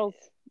the paddles.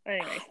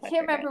 Anyways, I I can't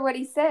forget. remember what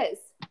he says.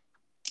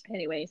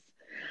 Anyways,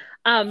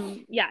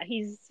 yeah,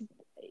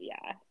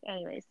 yeah.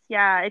 Anyways,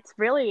 yeah, it's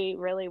really,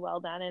 really well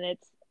done, and it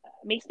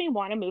makes me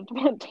want to move to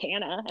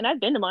Montana. And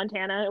I've been to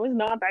Montana. It was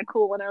not that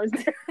cool when I was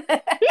there.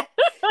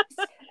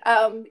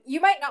 You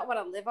might not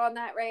want to live on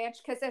that ranch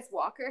because, as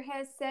Walker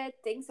has said,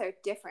 things are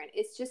different.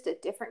 It's just a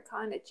different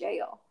kind of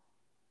jail.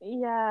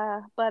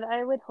 Yeah, but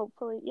I would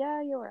hopefully.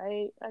 Yeah, you're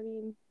right. I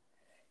mean,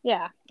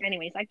 yeah.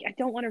 Anyways, I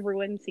don't want to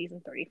ruin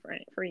season 3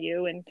 for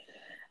you, and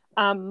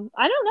I don't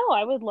know.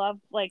 I would love,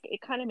 like,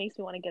 it kind of makes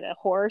me want to get a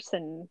horse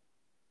and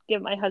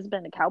give my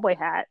husband a cowboy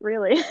hat.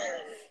 Really.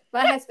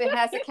 My husband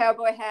has a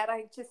cowboy hat.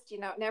 I just,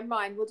 never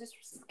mind. We'll just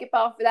skip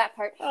off of that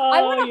part.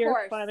 I Oh, want a you're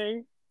horse.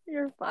 funny.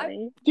 You're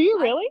funny. Do you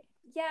really?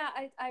 Yeah,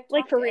 I've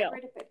Like, talked for to real?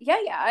 Everett about it.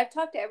 Yeah, I've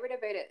talked to Everett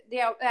about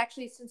it.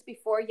 Actually, since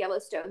before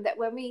Yellowstone, that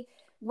when we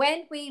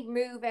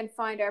move and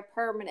find our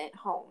permanent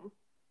home,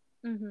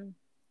 Mm-hmm.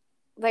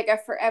 like a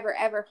forever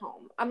ever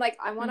home, I'm like,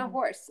 I want a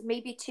horse,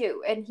 maybe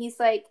 2. And he's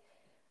like,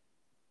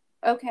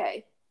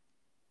 okay.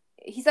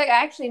 He's like,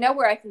 I actually know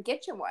where I can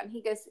get you one.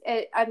 He goes,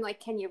 I'm like,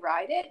 can you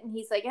ride it? And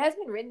he's like, it has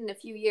been ridden in a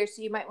few years,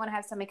 so you might want to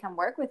have somebody come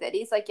work with it.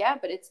 He's like, yeah,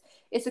 but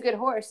it's a good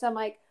horse. So I'm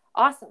like,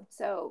 awesome.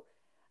 So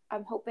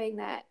I'm hoping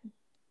that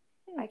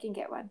I can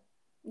get one.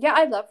 Yeah,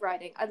 I love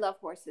riding. I love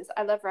horses.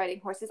 I love riding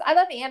horses. I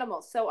love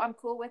animals. So I'm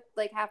cool with,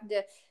 like, having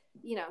to,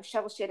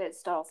 shovel shit at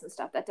stalls and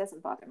stuff. That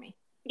doesn't bother me.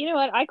 You know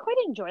what? I quite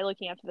enjoy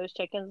looking after those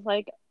chickens.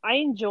 Like, I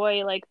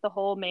enjoy, like, the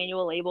whole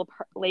manual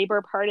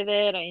labor part of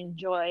it. I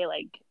enjoy,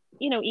 like,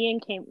 Ian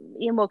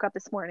woke up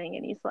this morning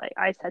and he's like,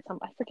 I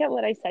forget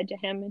what I said to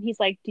him, and he's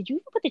like, did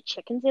you put the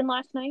chickens in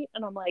last night?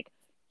 And I'm like,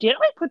 did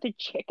I put the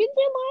chickens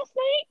in last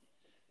night?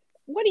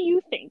 What do you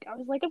think? I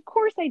was like, of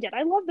course I did.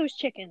 I love those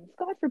chickens.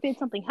 God forbid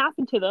something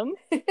happened to them.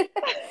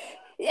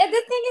 Yeah, the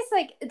thing is,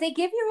 like, they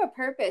give you a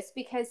purpose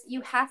because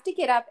you have to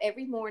get up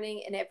every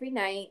morning and every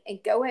night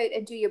and go out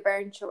and do your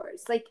barn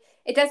chores. Like,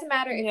 it doesn't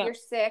matter if you're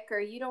sick or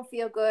you don't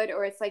feel good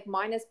or it's like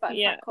minus butt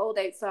cold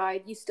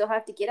outside. You still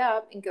have to get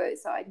up and go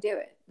outside and do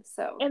it.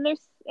 So, and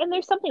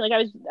there's something, like,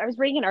 I was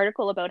reading an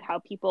article about how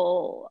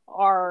people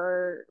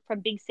are from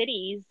big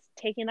cities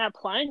taking that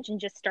plunge and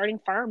just starting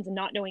farms and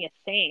not knowing a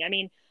thing. I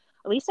mean,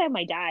 at least I have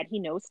my dad. He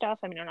knows stuff.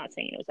 I mean, I'm not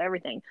saying he knows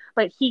everything,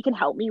 but he can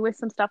help me with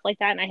some stuff like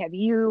that. And I have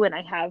you, and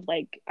I have,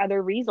 like,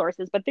 other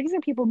resources. But these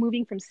are people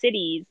moving from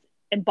cities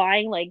and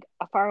buying, like,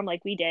 a farm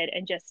like we did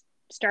and just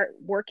start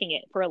working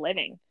it for a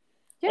living.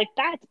 Yeah. Like,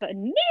 that's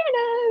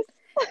bananas.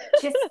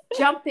 Just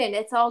jump in.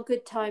 It's all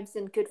good times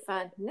and good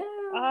fun. No.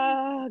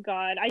 Oh,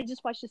 God. I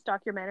just watched this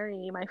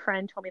documentary my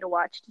friend told me to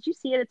watch. Did you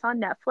see it? It's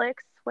on Netflix.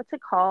 What's it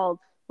called?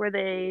 Where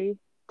they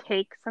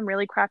take some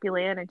really crappy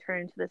land and turn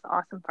it into this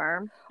awesome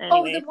farm.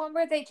 Anyways. Oh, the one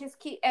where they just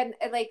keep, and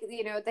like,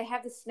 they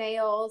have the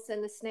snails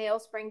and the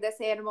snails bring this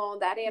animal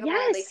and that animal.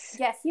 Yes.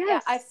 Yes. Yeah,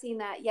 I've seen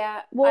that.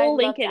 Yeah. We'll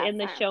link it in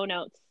the show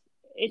notes.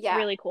 It's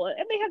really cool.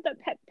 And they have the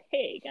pet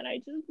pig, and I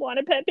just want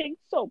a pet pig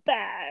so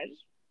bad.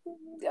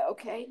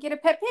 Okay, get a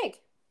pet pig.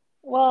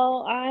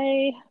 Well,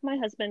 my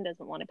husband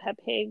doesn't want a pet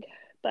pig,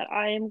 but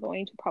I am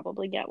going to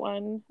probably get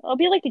one. I'll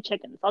be like the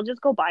chickens. I'll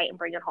just go buy it and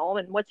bring it home,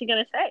 and what's he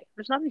going to say?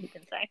 There's nothing he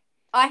can say.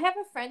 I have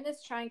a friend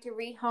that's trying to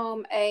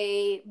rehome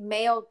a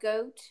male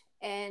goat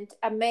and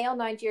a male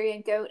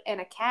Nigerian goat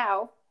and a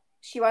cow.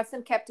 She wants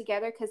them kept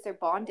together because they're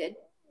bonded.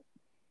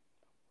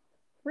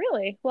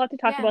 Really? We'll have to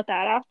talk about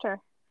that after.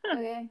 Huh.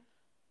 Okay.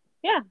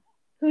 Yeah.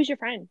 Who's your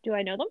friend? Do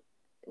I know them?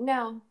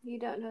 No, you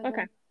don't know them.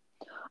 Okay.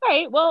 All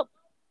right. Well,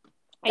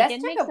 that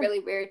took a really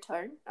weird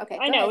turn. Okay.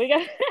 I know.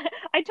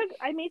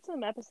 I made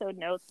some episode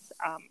notes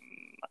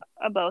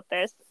about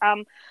this.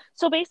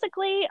 So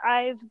basically,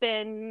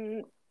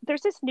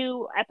 there's this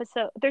new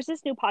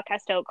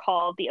podcast out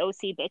called The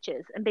OC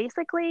Bitches, and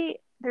basically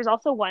there's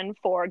also one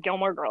for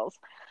Gilmore Girls.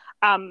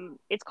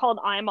 It's called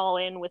I'm All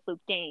In with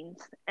Luke Danes,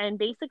 and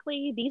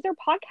basically these are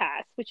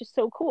podcasts, which is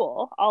so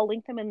cool. I'll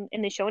link them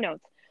in the show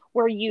notes,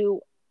 where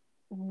you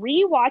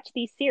rewatch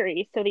these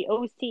series, so the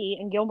OC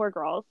and Gilmore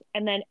Girls,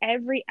 and then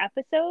every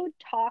episode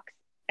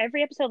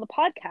of the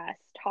podcast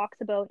talks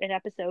about an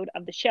episode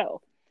of the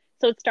show.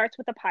 So it starts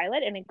with a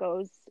pilot and it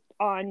goes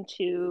on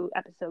to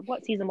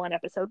season 1,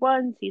 episode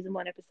 1, season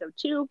 1, episode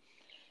 2.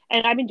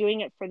 And I've been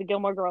doing it for the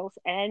Gilmore Girls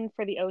and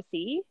for the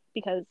OC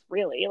because,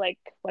 really, like,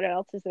 what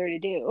else is there to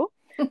do?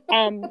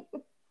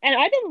 And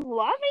I've been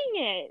loving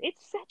it.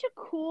 It's such a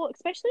cool,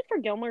 especially for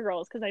Gilmore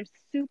Girls, because I'm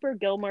super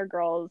Gilmore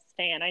Girls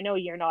fan. I know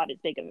you're not as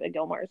big of a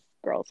Gilmore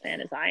Girls fan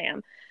as I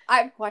am.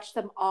 I've watched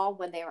them all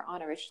when they were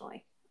on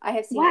originally. I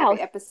have seen every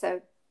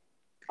episode.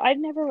 I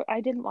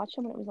didn't watch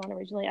them when it was on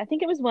originally. I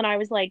think it was when I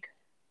was, like,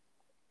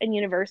 in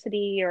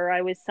university, or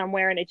I was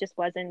somewhere and it just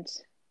wasn't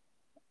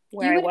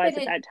where I was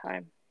at that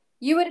time.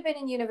 You would have been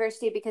in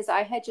university because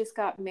I had just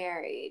got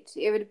married.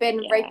 It would have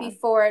been right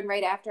before and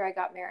right after I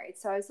got married.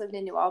 So I was living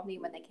in New Albany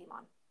when they came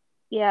on.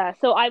 Yeah,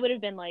 so I would have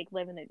been like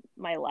living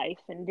my life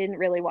and didn't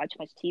really watch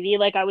much TV.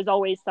 Like I was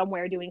always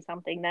somewhere doing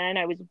something then.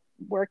 I was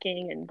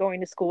working and going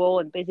to school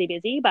and busy,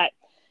 busy. But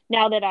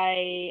now that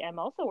I am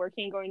also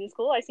working and going to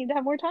school, I seem to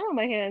have more time on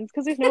my hands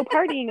because there's no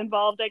partying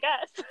involved, I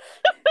guess.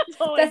 That's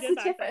all I That's did the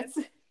back then.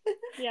 difference.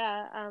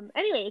 Yeah.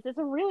 Anyways, it's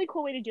a really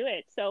cool way to do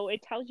it. So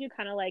it tells you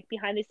kind of like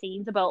behind the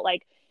scenes about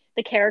like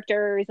the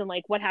characters and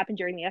like what happened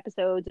during the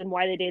episodes and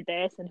why they did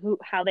this and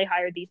how they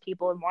hired these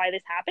people and why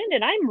this happened.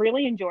 And I'm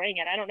really enjoying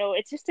it. I don't know.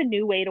 It's just a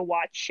new way to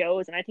watch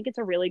shows, and I think it's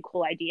a really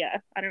cool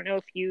idea. I don't know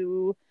if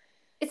you.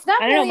 It's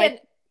not I don't know. really My an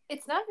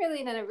it's not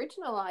really an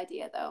original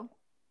idea though.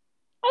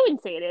 I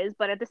wouldn't say it is,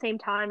 but at the same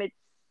time, it's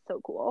so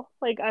cool.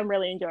 Like I'm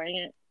really enjoying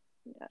it.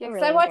 Yeah, Yeah, I'm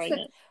because really enjoying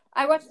it.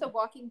 I watched The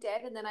Walking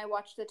Dead, and then I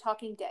watched The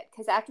Talking Dead,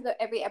 because after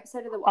every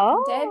episode of The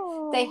Walking Dead,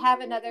 Oh, they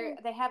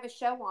have a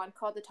show on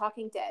called The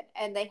Talking Dead,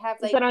 and they have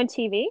is like, that on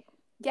TV?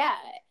 yeah,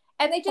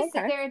 and they just sit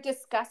Okay. there and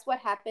discuss what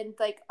happened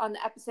like on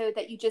the episode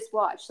that you just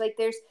watched. Like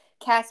there's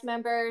cast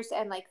members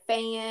and like So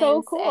fans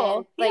and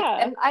cool. like,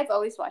 Yeah. and I've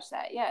always watched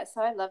that. Yeah,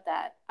 so I love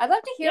that. I'd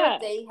love to hear what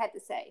Yeah. they had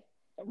to say.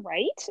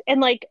 Right. And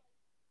like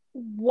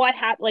what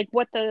happened, like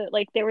what the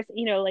like there was,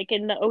 like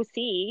in the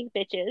OC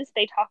bitches,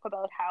 they talk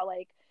about how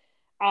like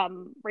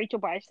Rachel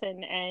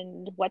Bryson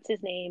and what's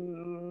his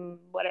name,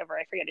 whatever,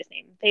 I forget his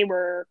name, they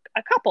were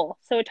a couple.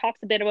 So it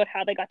talks a bit about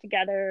how they got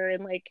together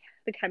and like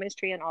the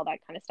chemistry and all that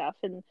kind of stuff,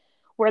 and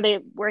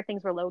where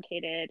things were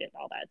located and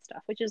all that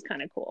stuff, which is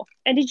kind of cool.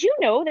 And did you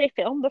know they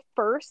filmed the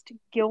first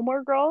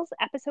Gilmore Girls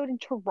episode in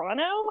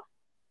Toronto?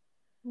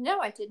 No,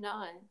 I did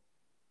not.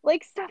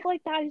 Like stuff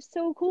like that is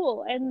so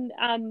cool. And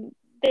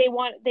they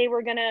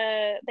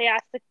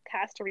asked the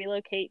cast to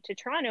relocate to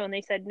Toronto and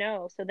they said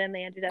no, so then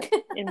they ended up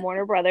in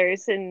Warner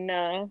Brothers in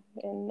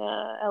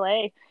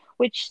LA,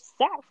 which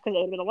sucks because it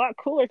would have been a lot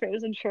cooler if it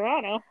was in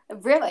Toronto.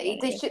 Really,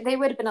 Anyway, they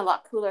would have been a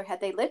lot cooler had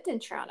they lived in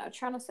Toronto.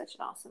 Toronto's such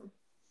an awesome.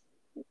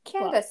 well,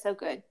 Canada's so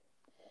good.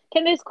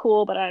 Canada's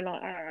cool, but I'm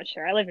not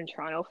sure. I lived in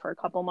Toronto for a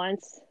couple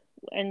months,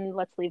 and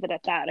let's leave it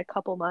at that. A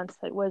couple months.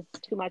 It was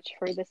too much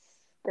for this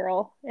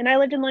girl. And I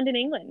lived in London,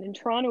 England, and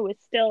Toronto was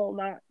still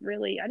not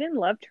really. I didn't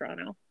love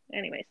Toronto.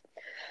 Anyways,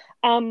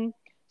 um,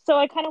 so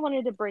I kind of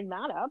wanted to bring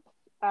that up.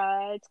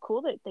 It's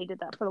cool that they did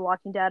that for The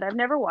Walking Dead. I've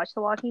never watched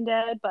The Walking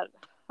Dead, but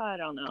I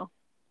don't know.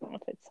 I don't know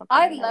if it's something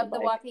I that I love would The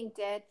like. Walking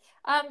Dead.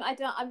 I'm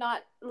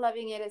not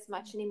loving it as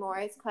much anymore.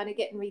 It's kind of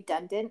getting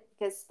redundant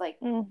because, like,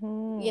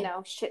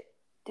 Mm-hmm. shit,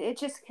 it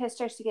just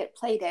starts to get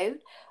played out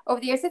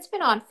over the years. It's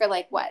been on for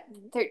like what,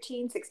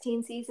 13,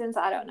 16 seasons?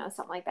 I don't know,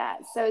 something like that.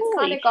 So it's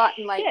kind Holy of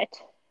gotten like, shit!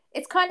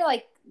 it's kind of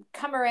like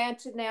come around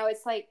to now.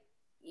 It's like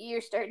you're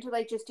starting to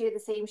like just do the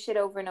same shit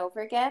over and over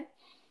again.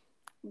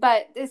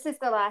 But this is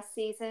the last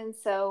season,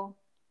 so.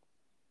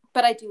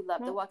 But I do love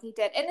The Well, Walking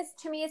Dead, and it's,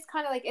 to me, it's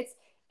kind of like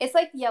it's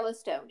like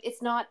Yellowstone.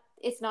 It's not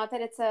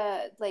that it's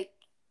a like,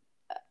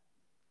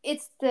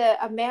 it's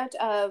the amount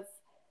of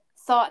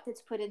thought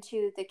that's put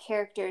into the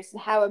characters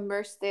and how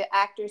immersed the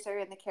actors are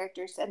in the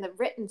characters, and the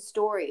written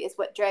story is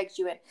what drags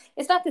you in.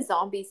 It's not the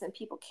zombies and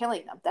people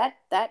killing them.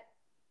 That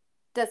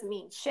doesn't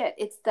mean shit.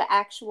 It's the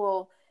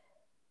actual,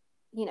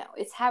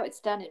 it's how it's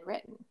done and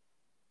written.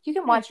 You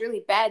can watch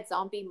really bad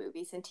zombie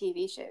movies and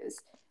TV shows,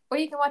 or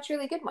you can watch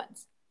really good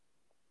ones.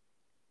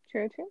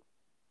 true, true.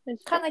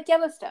 It's true. Kind of like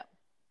Yellowstone.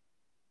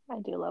 I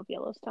do love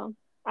Yellowstone.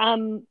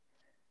 Um,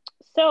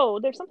 so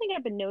there's something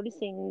I've been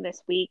noticing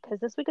this week because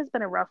this week has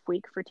been a rough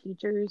week for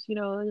teachers.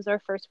 This is our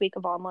first week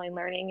of online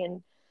learning,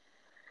 and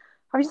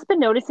I've just been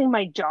noticing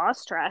my jaw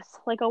stress.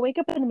 Like I'll wake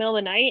up in the middle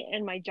of the night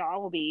and my jaw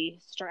will be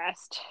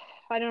stressed.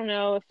 I don't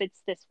know if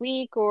it's this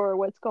week or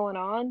what's going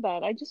on,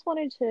 but I just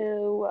wanted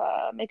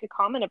to make a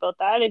comment about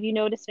that. Have you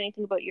noticed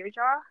anything about your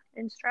jaw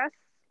and stress?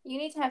 You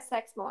need to have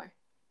sex more.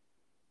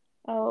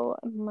 Oh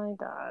my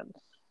God.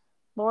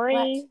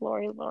 What?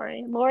 Lori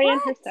and her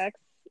What? sex.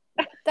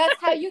 That's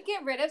how you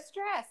get rid of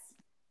stress.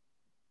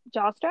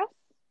 Jaw stress?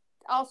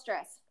 All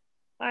stress.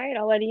 All right,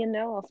 I'll let Ian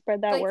know. I'll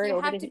spread that Like, word you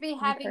over have to to be him.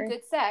 having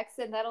good sex,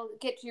 and that'll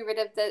get you rid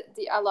of the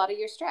a lot of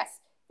your stress.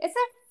 It's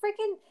a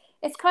freaking.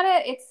 It's kind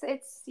of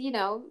it's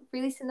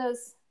releasing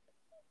those.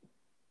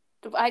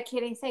 I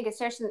can't even think. It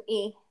starts with an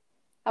E.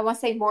 I want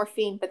to say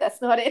morphine, but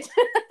that's not it.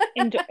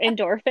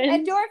 Endorphins.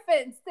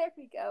 Endorphins. There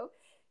we go.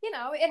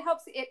 It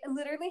helps. It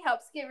literally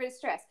helps get rid of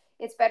stress.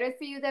 It's better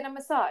for you than a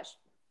massage,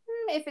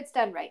 if it's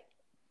done right.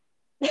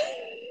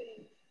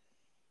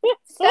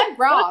 It's done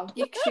wrong,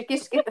 you should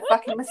just get the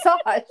fucking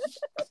massage.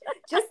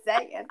 Just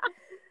saying.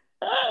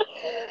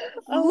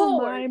 Oh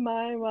Lord.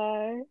 my.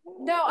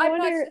 No, I I'm not.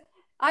 wonder.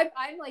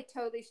 I'm like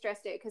totally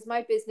stressed out because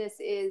my business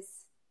is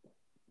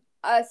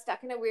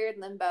stuck in a weird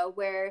limbo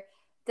where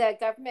the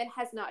government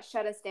has not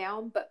shut us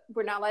down, but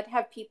we're not allowed to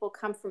have people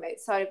come from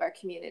outside of our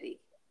community.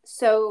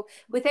 So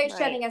without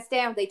shutting us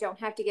down, they don't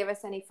have to give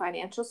us any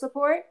financial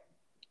support.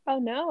 Oh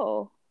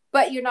no.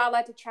 But you're not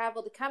allowed to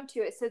travel to come to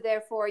it, so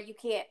therefore you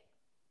can't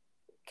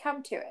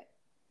come to it.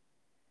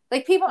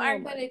 Like, people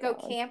aren't going to go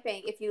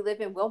camping if you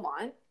live in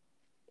Wilmot.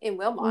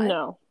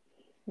 No.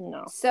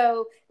 No.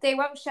 So they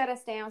won't shut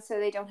us down so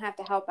they don't have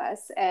to help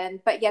us.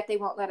 But yet they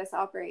won't let us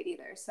operate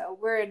either. So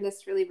we're in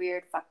this really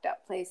weird, fucked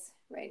up place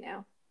right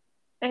now.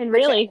 And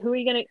Which really, who are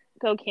you going to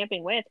go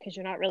camping with? Because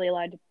you're not really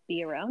allowed to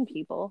be around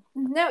people.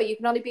 No, you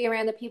can only be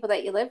around the people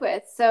that you live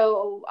with.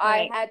 So I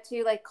Right. had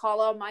to like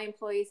call all my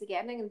employees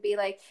again and be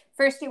like,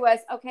 first it was,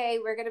 okay,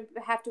 we're going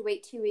to have to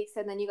wait 2 weeks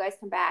and then you guys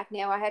come back.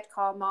 Now I had to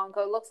call them all and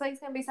go, looks like it's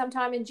going to be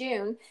sometime in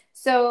June.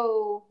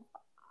 So,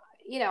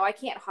 I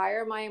can't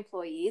hire my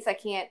employees.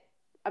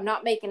 I'm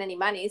not making any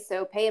money.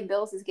 So paying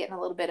bills is getting a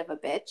little bit of a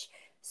bitch.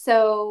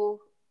 So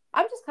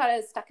I'm just kind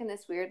of stuck in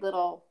this weird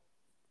little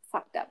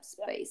fucked up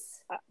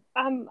space.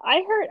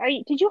 I heard.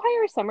 Did you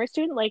hire a summer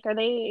student? Like,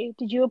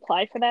 Did you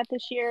apply for that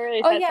this year?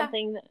 Is Oh, that yeah.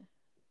 something that?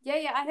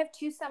 Yeah. I have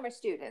 2 summer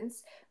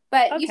students,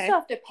 but you Okay. still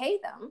have to pay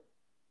them.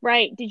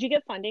 Right. Did you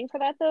get funding for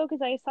that though?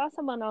 Because I saw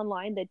someone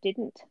online that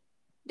didn't.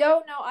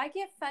 No, I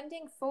get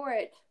funding for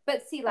it.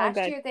 But see, Oh, last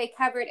good. year they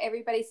covered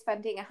everybody's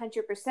funding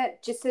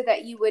 100% just so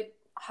that you would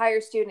hire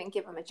a student and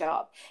give them a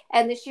job.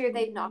 And this year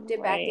they've knocked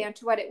it back Right. down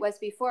to what it was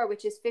before,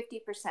 which is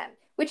 50%,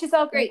 which is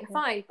all great and Okay.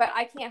 fine. But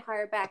I can't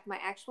hire back my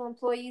actual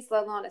employees,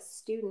 let alone a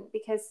student,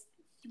 because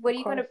what Of are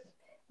you going course. to,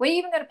 what are you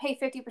even going to pay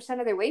 50%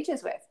 of their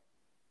wages with?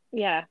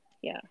 Yeah.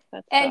 Yeah.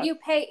 That And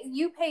sucks.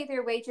 you pay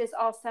their wages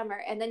all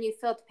summer, and then you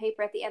fill the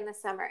paper at the end of the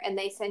summer and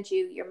they send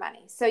you your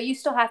money. So you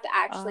still have to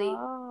actually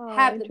Oh,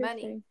 have the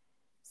money. interesting.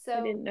 I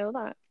So didn't know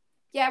that.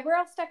 yeah, we're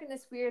all stuck in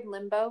this weird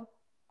limbo,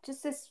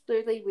 just this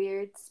really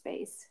weird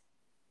space.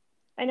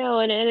 I know,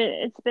 and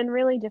it's been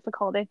really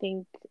difficult, I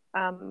think,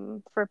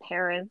 for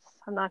parents.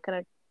 I'm not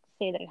going to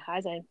say that it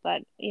hasn't,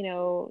 but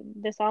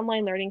this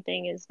online learning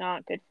thing is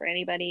not good for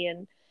anybody,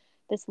 and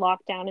this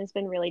lockdown has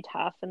been really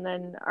tough. And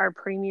then our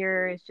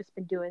premier has just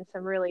been doing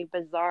some really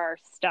bizarre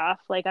stuff.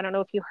 Like, I don't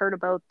know if you heard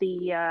about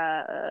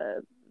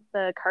the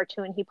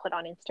cartoon he put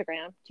on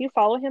Instagram. Do you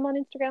follow him on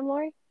Instagram,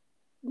 Lori?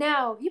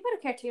 No, you put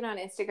a cartoon on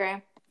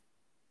Instagram.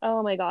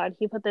 Oh my God,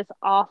 he put this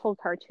awful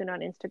cartoon on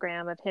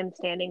Instagram of him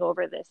standing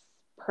over this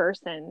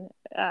person.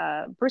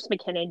 Bruce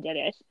McKinnon did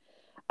it,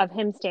 of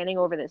him standing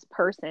over this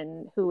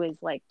person who is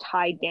like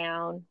tied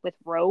down with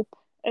rope.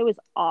 It was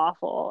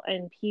awful,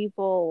 and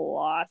people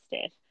lost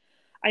it.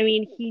 I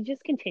mean, he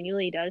just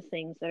continually does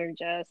things that are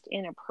just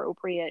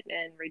inappropriate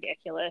and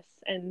ridiculous.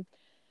 And,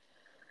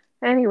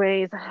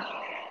 anyways,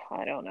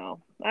 I don't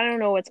know. I don't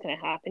know what's going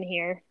to happen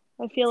here.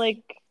 I feel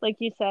like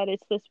you said,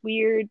 it's this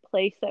weird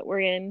place that we're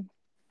in.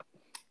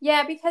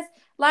 Yeah, because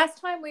last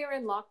time we were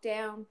in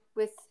lockdown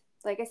with,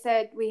 like I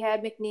said, we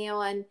had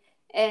McNeil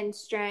and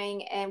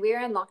Strang, and we were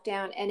in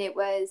lockdown, and it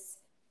was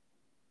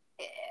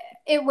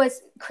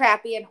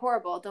crappy and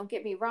horrible. Don't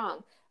get me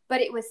wrong,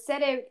 but it was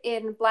set out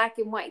in black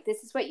and white.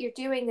 This is what you're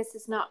doing. This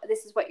is not.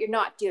 This is what you're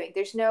not doing.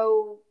 There's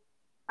no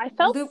I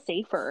felt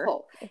safer,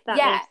 loophole. if that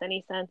Yeah, makes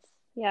any sense.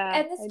 Yeah,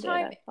 and I did.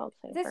 I felt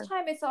safer.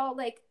 it's all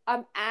like,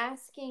 I'm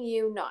asking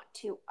you not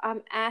to.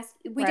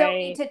 We don't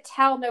need Right. to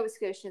tell Nova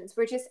Scotians.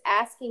 We're just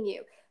asking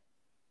you.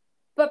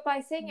 But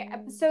by saying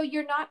Mm, so,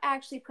 you're not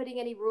actually putting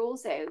any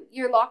rules out.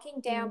 You're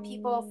locking down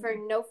people for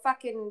mm, no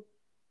fucking,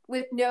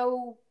 with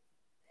no.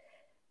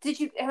 Did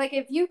you, like,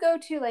 if you go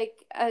to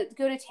like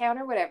go to town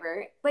or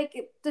whatever,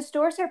 like the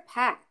stores are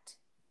packed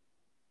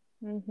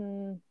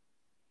mm-hmm.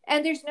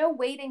 and there's no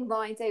waiting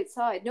lines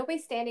outside.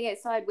 Nobody's standing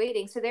outside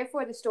waiting. So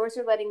therefore the stores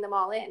are letting them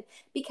all in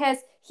because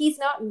he's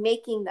not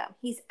making them.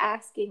 He's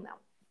asking them.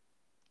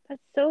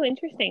 That's so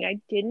interesting. I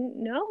didn't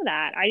know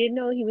that. I didn't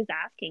know he was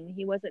asking.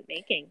 He wasn't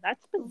making.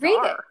 That's Read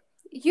it. bizarre.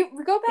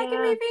 You go back and Yeah.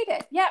 reread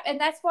it. Yeah, and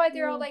that's why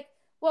they're all Yeah. like,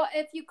 well,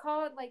 if you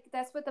call it, like,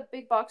 that's what the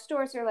big box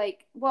stores are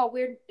like. Well,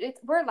 we're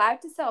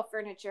allowed to sell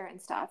furniture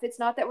and stuff. It's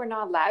not that we're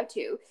not allowed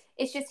to.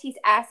 It's just he's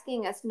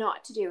asking us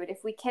not to do it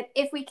if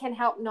we can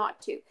help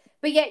not to.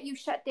 But yet you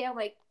shut down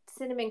like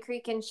Cinnamon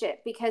Creek and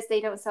shit because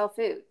they don't sell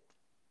food.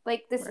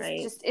 Like, this is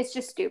Right. just, it's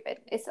just stupid.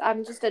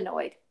 I'm just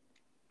annoyed.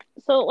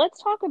 So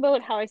let's talk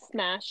about how I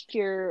smashed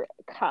your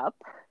cup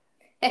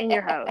in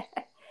your house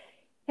with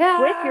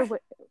Yeah. your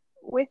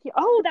with you.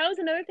 Oh, that was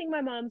another thing my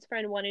mom's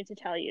friend wanted to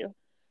tell you.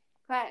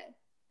 But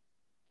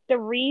The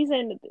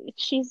reason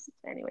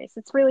anyways,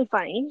 it's really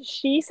funny.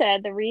 She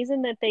said the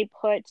reason that they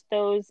put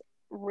those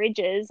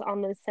ridges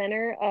on the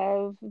center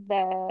of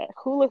the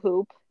hula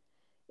hoop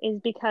is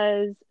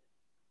because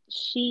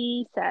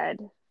she said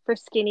for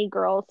skinny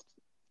girls,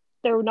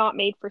 they're not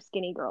made for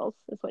skinny girls,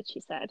 is what she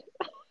said.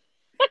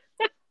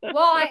 well,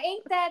 I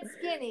ain't that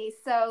skinny,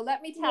 so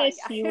let me tell Yes,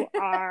 you. you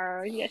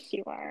are. Yes,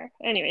 you are.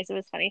 Anyways, it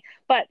was funny.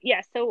 But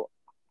yeah, so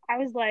I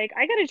was like,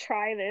 I gotta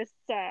try this.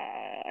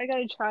 I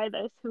gotta try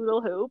this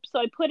hula hoop. So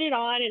I put it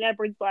on, and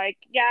Edward's like,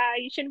 "Yeah,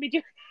 you shouldn't be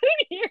doing that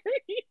in here.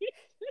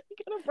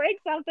 You're gonna break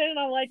something." And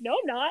I'm like, "No,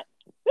 I'm not."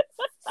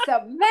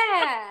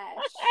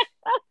 Smash.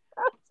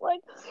 It's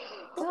like,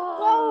 Oh,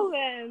 whoa,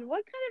 man,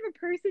 what kind of a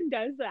person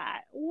does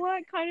that?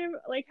 What kind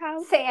of, like,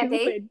 how Sandy,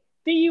 stupid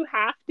do you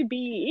have to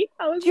be?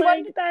 I was do you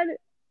want like, that.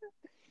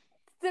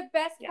 the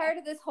best Yeah, part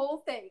of this whole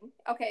thing?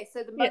 Okay,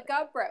 so the yeah, mug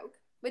got broke,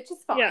 which is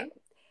yeah, fine.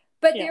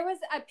 But yeah. there was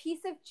a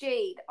piece of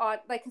jade on,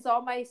 like, because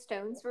all my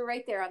stones were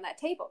right there on that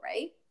table,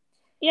 right?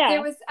 Yeah.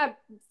 There was a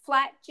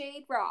flat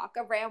jade rock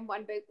around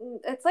one big.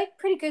 It's like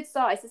pretty good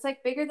size. It's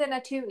like bigger than a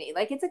toonie.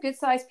 Like it's a good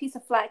size piece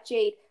of flat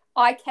jade.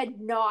 I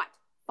cannot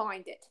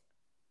find it.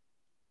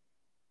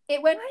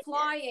 It went What?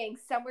 flying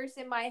somewhere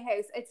in my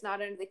house. It's not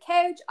under the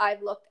couch.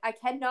 I've looked. I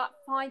cannot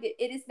find it.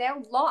 It is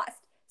now lost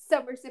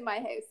somewhere in my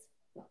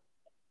house.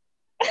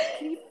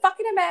 Can you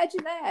fucking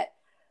imagine that?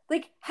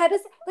 Like, how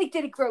does like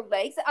did it grow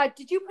legs?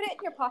 Did you put it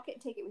in your pocket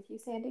and take it with you,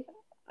 Sandy?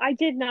 I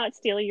did not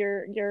steal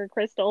your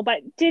crystal,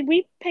 but did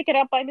we pick it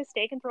up by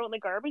mistake and throw it in the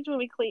garbage when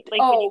we clean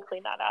when you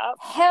clean that up?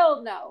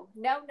 Hell no.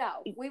 No.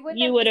 We wouldn't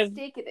You have would have.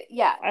 mistaken it.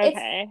 Yeah.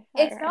 Okay.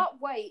 It's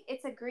not white.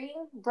 It's a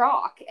green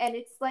rock, and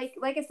it's like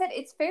I said,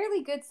 it's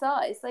fairly good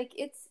size. Like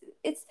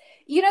it's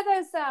you know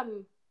those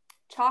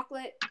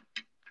chocolate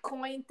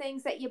coin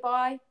things that you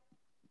buy?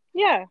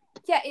 Yeah.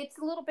 Yeah, it's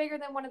a little bigger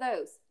than one of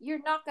those.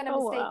 You're not gonna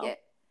mistake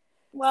it.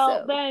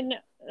 Well, then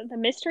the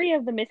mystery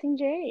of the missing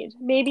jade.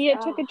 Maybe it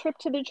took a trip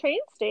to the train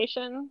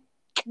station.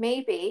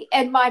 Maybe.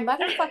 And my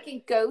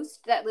motherfucking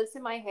ghost that lives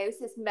in my house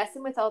is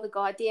messing with all the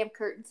goddamn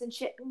curtains and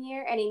shit in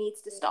here, and he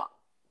needs to stop.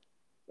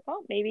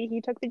 Well, maybe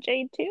he took the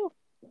jade too.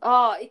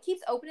 Oh, it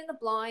keeps opening the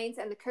blinds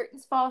and the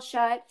curtains fall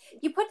shut.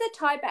 You put the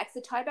tie backs.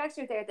 The tie backs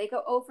are there. They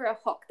go over a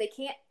hook. They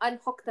can't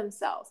unhook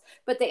themselves,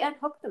 but they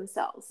unhook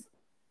themselves.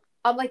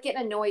 I'm like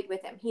getting annoyed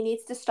with him. He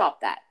needs to stop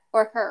that.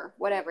 Or her,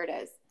 whatever it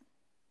is.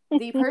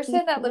 The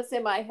person that lives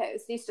in my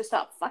house needs to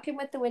stop fucking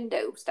with the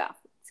window stuff.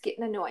 It's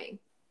getting annoying.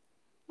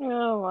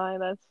 Oh my,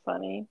 that's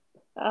funny.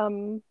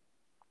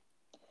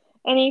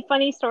 Any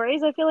funny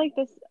stories? I feel like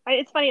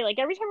it's funny, like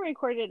every time we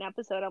recorded an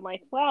episode, I'm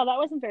like, wow, that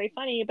wasn't very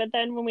funny. But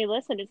then when we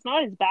listened, it's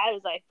not as bad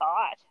as I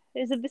thought.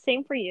 Is it the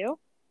same for you?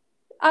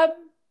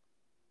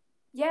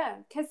 Yeah,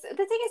 because the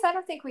thing is, I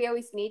don't think we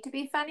always need to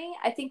be funny.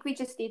 I think we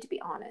just need to be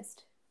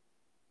honest.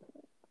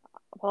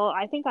 Well,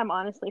 I think I'm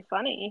honestly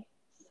funny.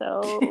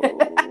 So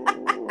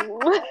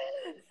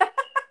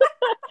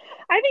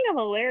I think I'm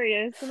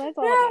hilarious, and that's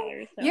all that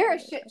matters. So. You're a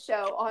shit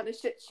show on a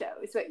shit show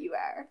is what you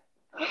are.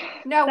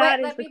 No,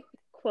 let me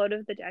quote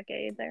of the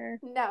decade there.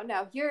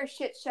 No, you're a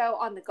shit show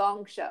on the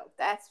Gong Show.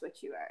 That's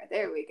what you are.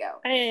 There we go.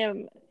 I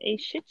am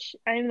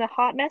I am the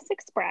Hot Mess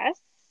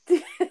Express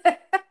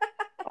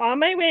on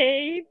my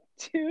way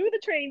to the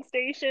train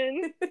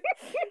station.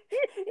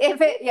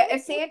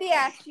 If Sandy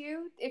asks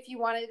you if you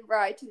wanted to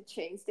ride to the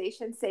train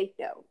station, say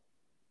no.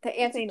 The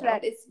answer to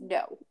that is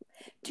no.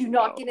 Do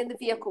not get in the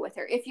vehicle with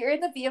her. If you're in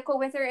the vehicle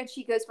with her and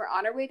she goes, we're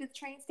on our way to the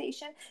train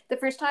station, the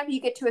first time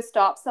you get to a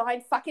stop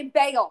sign, fucking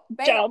bail.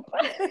 Jump.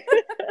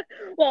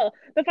 Well,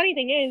 the funny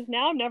thing is,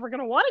 now I'm never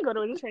going to want to go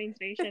to the train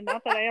station.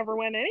 Not that I ever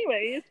went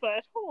anyways,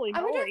 but holy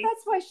moly. I wonder if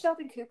that's why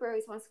Sheldon Cooper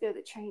always wants to go to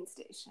the train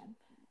station.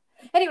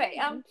 Anyway,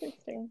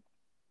 interesting.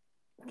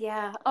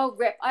 Yeah. Oh,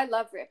 Rip. I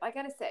love Rip. I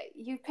gotta say,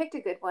 you picked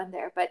a good one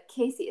there, but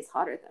Casey is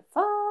hotter than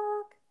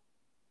fuck.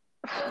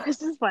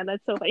 This is fun.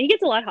 That's so funny. He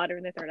gets a lot hotter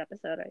in the third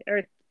episode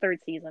or third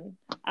season.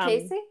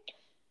 Casey?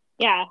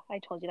 Yeah, I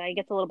told you that. He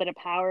gets a little bit of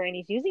power and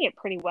he's using it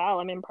pretty well.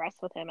 I'm impressed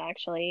with him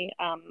actually.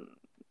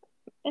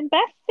 And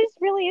Beth is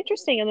really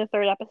interesting in the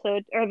third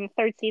episode or the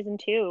third season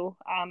too.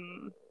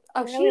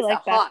 She's really a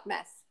hot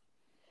mess.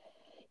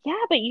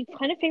 Yeah, but you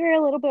kind of figure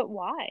a little bit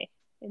why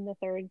in the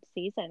third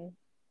season.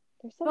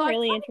 There's some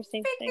really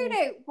interesting things. I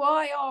figured out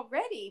why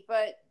already,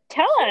 but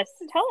tell us.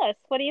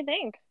 What do you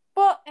think?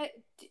 Well,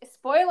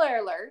 spoiler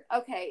alert.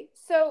 Okay,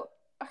 so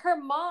her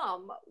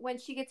mom, when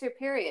she gets her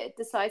period,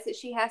 decides that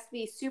she has to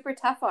be super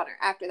tough on her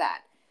after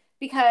that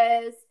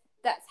because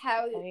that's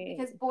how. Right.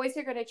 Because boys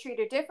are going to treat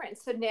her different.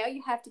 So now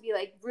you have to be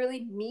like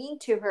really mean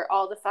to her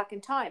all the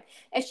fucking time,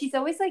 and she's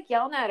always like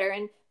yelling at her.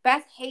 And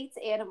Beth hates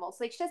animals.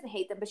 Like she doesn't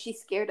hate them, but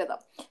she's scared of them.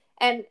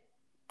 And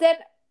then,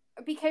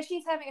 because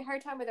she's having a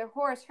hard time with her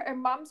horse, her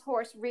mom's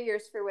horse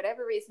rears for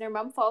whatever reason. Her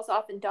mom falls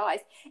off and dies.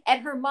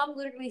 And her mom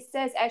literally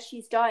says as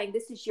she's dying,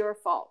 "This is your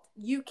fault.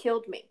 You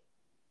killed me."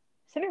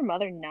 Isn't her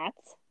mother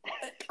nuts?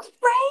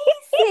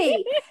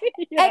 Crazy.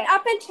 Yeah. And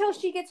up until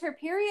she gets her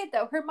period,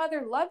 though, her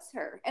mother loves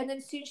her. And then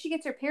as soon as she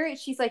gets her period,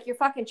 she's like, "You're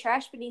fucking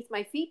trash beneath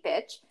my feet,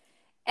 bitch."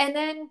 And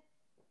then,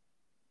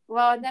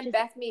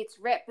 Beth meets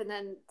Rip, and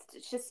then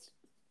it's just...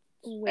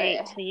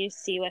 Wait till you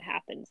see what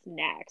happens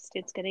next.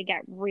 It's going to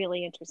get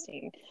really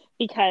interesting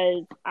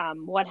because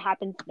what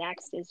happens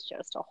next is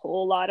just a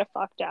whole lot of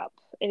fucked up.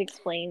 It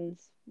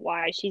explains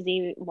why she's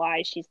the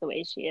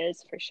way she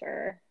is for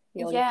sure.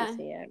 You'll get to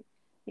see it.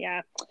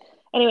 Yeah.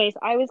 Anyways,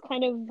 I was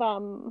kind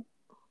of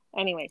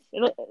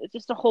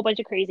just a whole bunch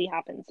of crazy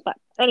happens. But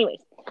anyways,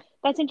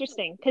 that's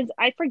interesting because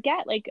I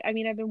forget. Like, I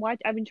mean, I've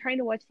been trying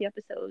to watch the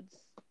episodes,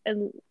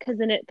 and because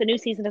the new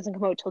season doesn't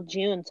come out till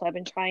June, so I've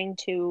been trying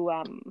to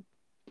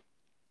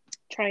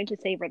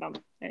savor them.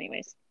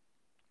 Anyways,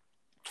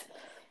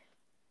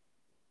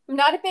 I'm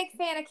not a big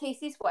fan of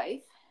Casey's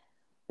wife.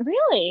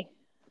 Really?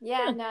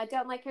 Yeah, no, I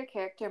don't like her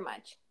character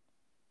much.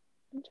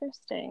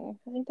 Interesting.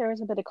 I think there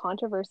was a bit of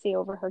controversy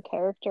over her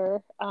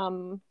character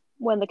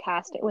with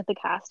the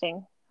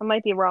casting. I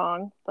might be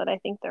wrong, but I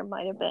think there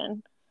might have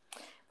been.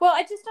 Well,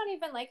 I just don't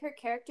even like her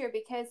character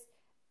because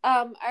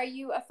are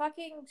you a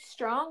fucking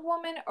strong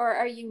woman or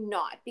are you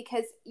not?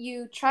 Because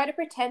you try to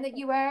pretend that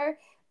you are,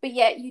 but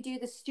yet you do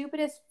the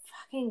stupidest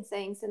fucking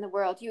things in the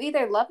world. You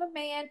either love a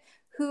man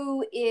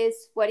who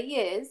is what he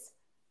is,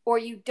 or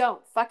you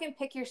don't. Fucking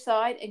pick your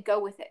side and go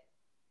with it.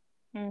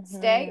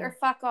 Stay or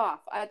fuck off.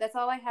 That's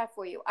all I have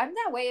for you. I'm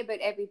that way about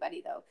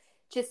everybody, though,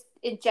 just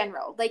in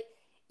general. Like,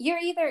 you're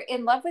either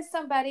in love with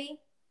somebody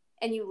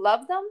and you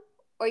love them,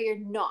 or you're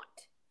not.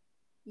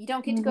 You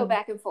don't get to go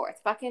back and forth.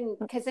 Fucking,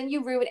 because then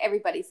you ruin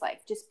everybody's life.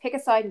 Just pick a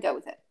side and go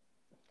with it.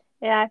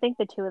 Yeah, I think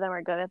the two of them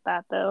are good at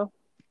that, though.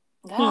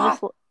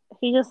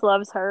 He just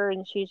loves her,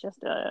 and she's just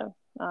I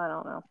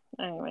don't know.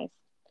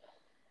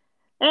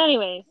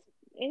 Anyways,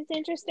 it's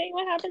interesting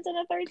what happens in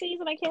the third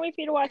season. I can't wait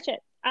for you to watch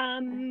it.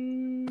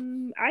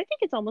 I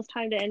think it's almost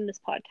time to end this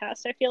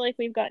podcast. I feel like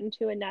we've gotten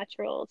to a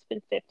natural. It's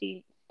been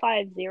 50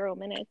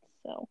 minutes,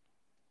 so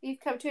you've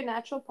come to a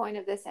natural point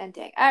of this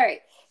ending. All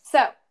right,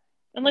 so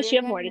unless you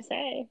have more to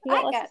say,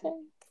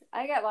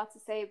 I got lots to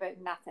say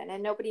about nothing,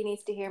 and nobody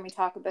needs to hear me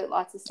talk about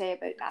lots to say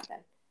about nothing.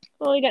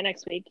 Well, we got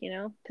next week,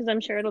 because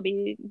I'm sure it'll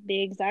be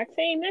the exact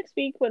same next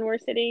week when we're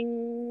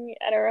sitting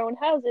at our own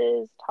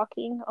houses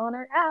talking on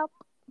our app.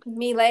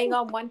 Me laying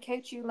on one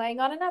couch, you laying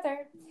on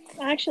another.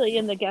 Actually,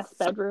 in the guest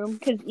bedroom,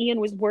 because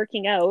Ian was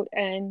working out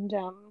and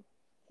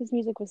his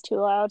music was too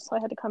loud, so I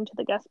had to come to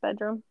the guest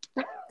bedroom.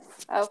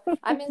 Oh,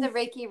 I'm in the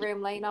Reiki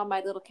room laying on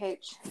my little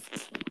couch.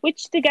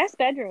 Which the guest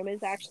bedroom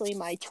is actually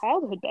my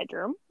childhood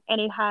bedroom,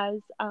 and it has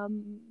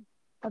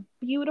a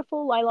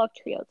beautiful lilac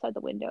tree outside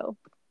the window.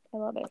 I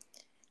love it.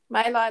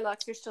 My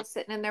lilacs are still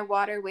sitting in their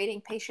water, waiting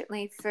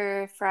patiently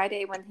for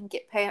Friday when they can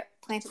get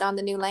planted on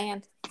the new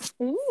land.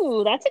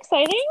 Ooh, that's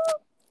exciting.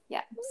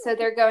 Yeah, so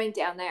they're going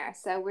down there.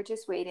 So we're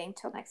just waiting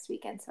till next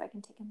weekend so I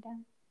can take them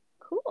down.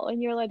 Cool,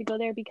 and you're allowed to go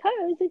there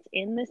because it's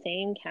in the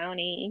same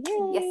county.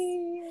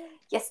 Yay.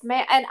 Yes,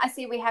 ma'am. And I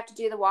see we have to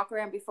do the walk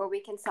around before we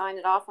can sign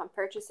it off and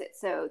purchase it.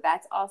 So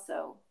that's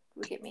also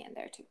will get me in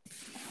there too.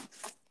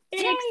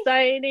 Yay.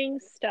 Exciting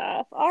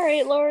stuff. All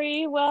right,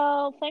 Lori.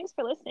 Well, thanks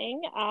for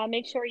listening.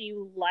 Make sure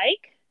you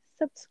like,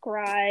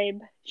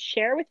 subscribe,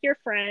 share with your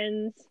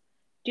friends,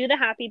 do the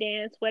happy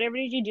dance. Whatever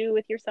did you do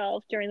with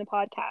yourself during the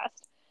podcast?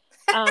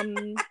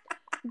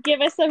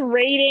 Give us a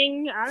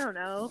rating. I don't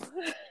know.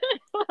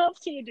 What else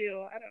do you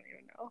do? I don't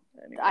even know.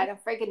 Anyway. I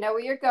don't freaking know where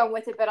you're going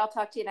with it, but I'll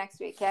talk to you next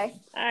week, okay?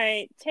 All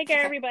right. Take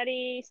care,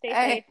 everybody. Stay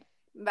safe.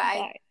 Bye.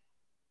 Bye.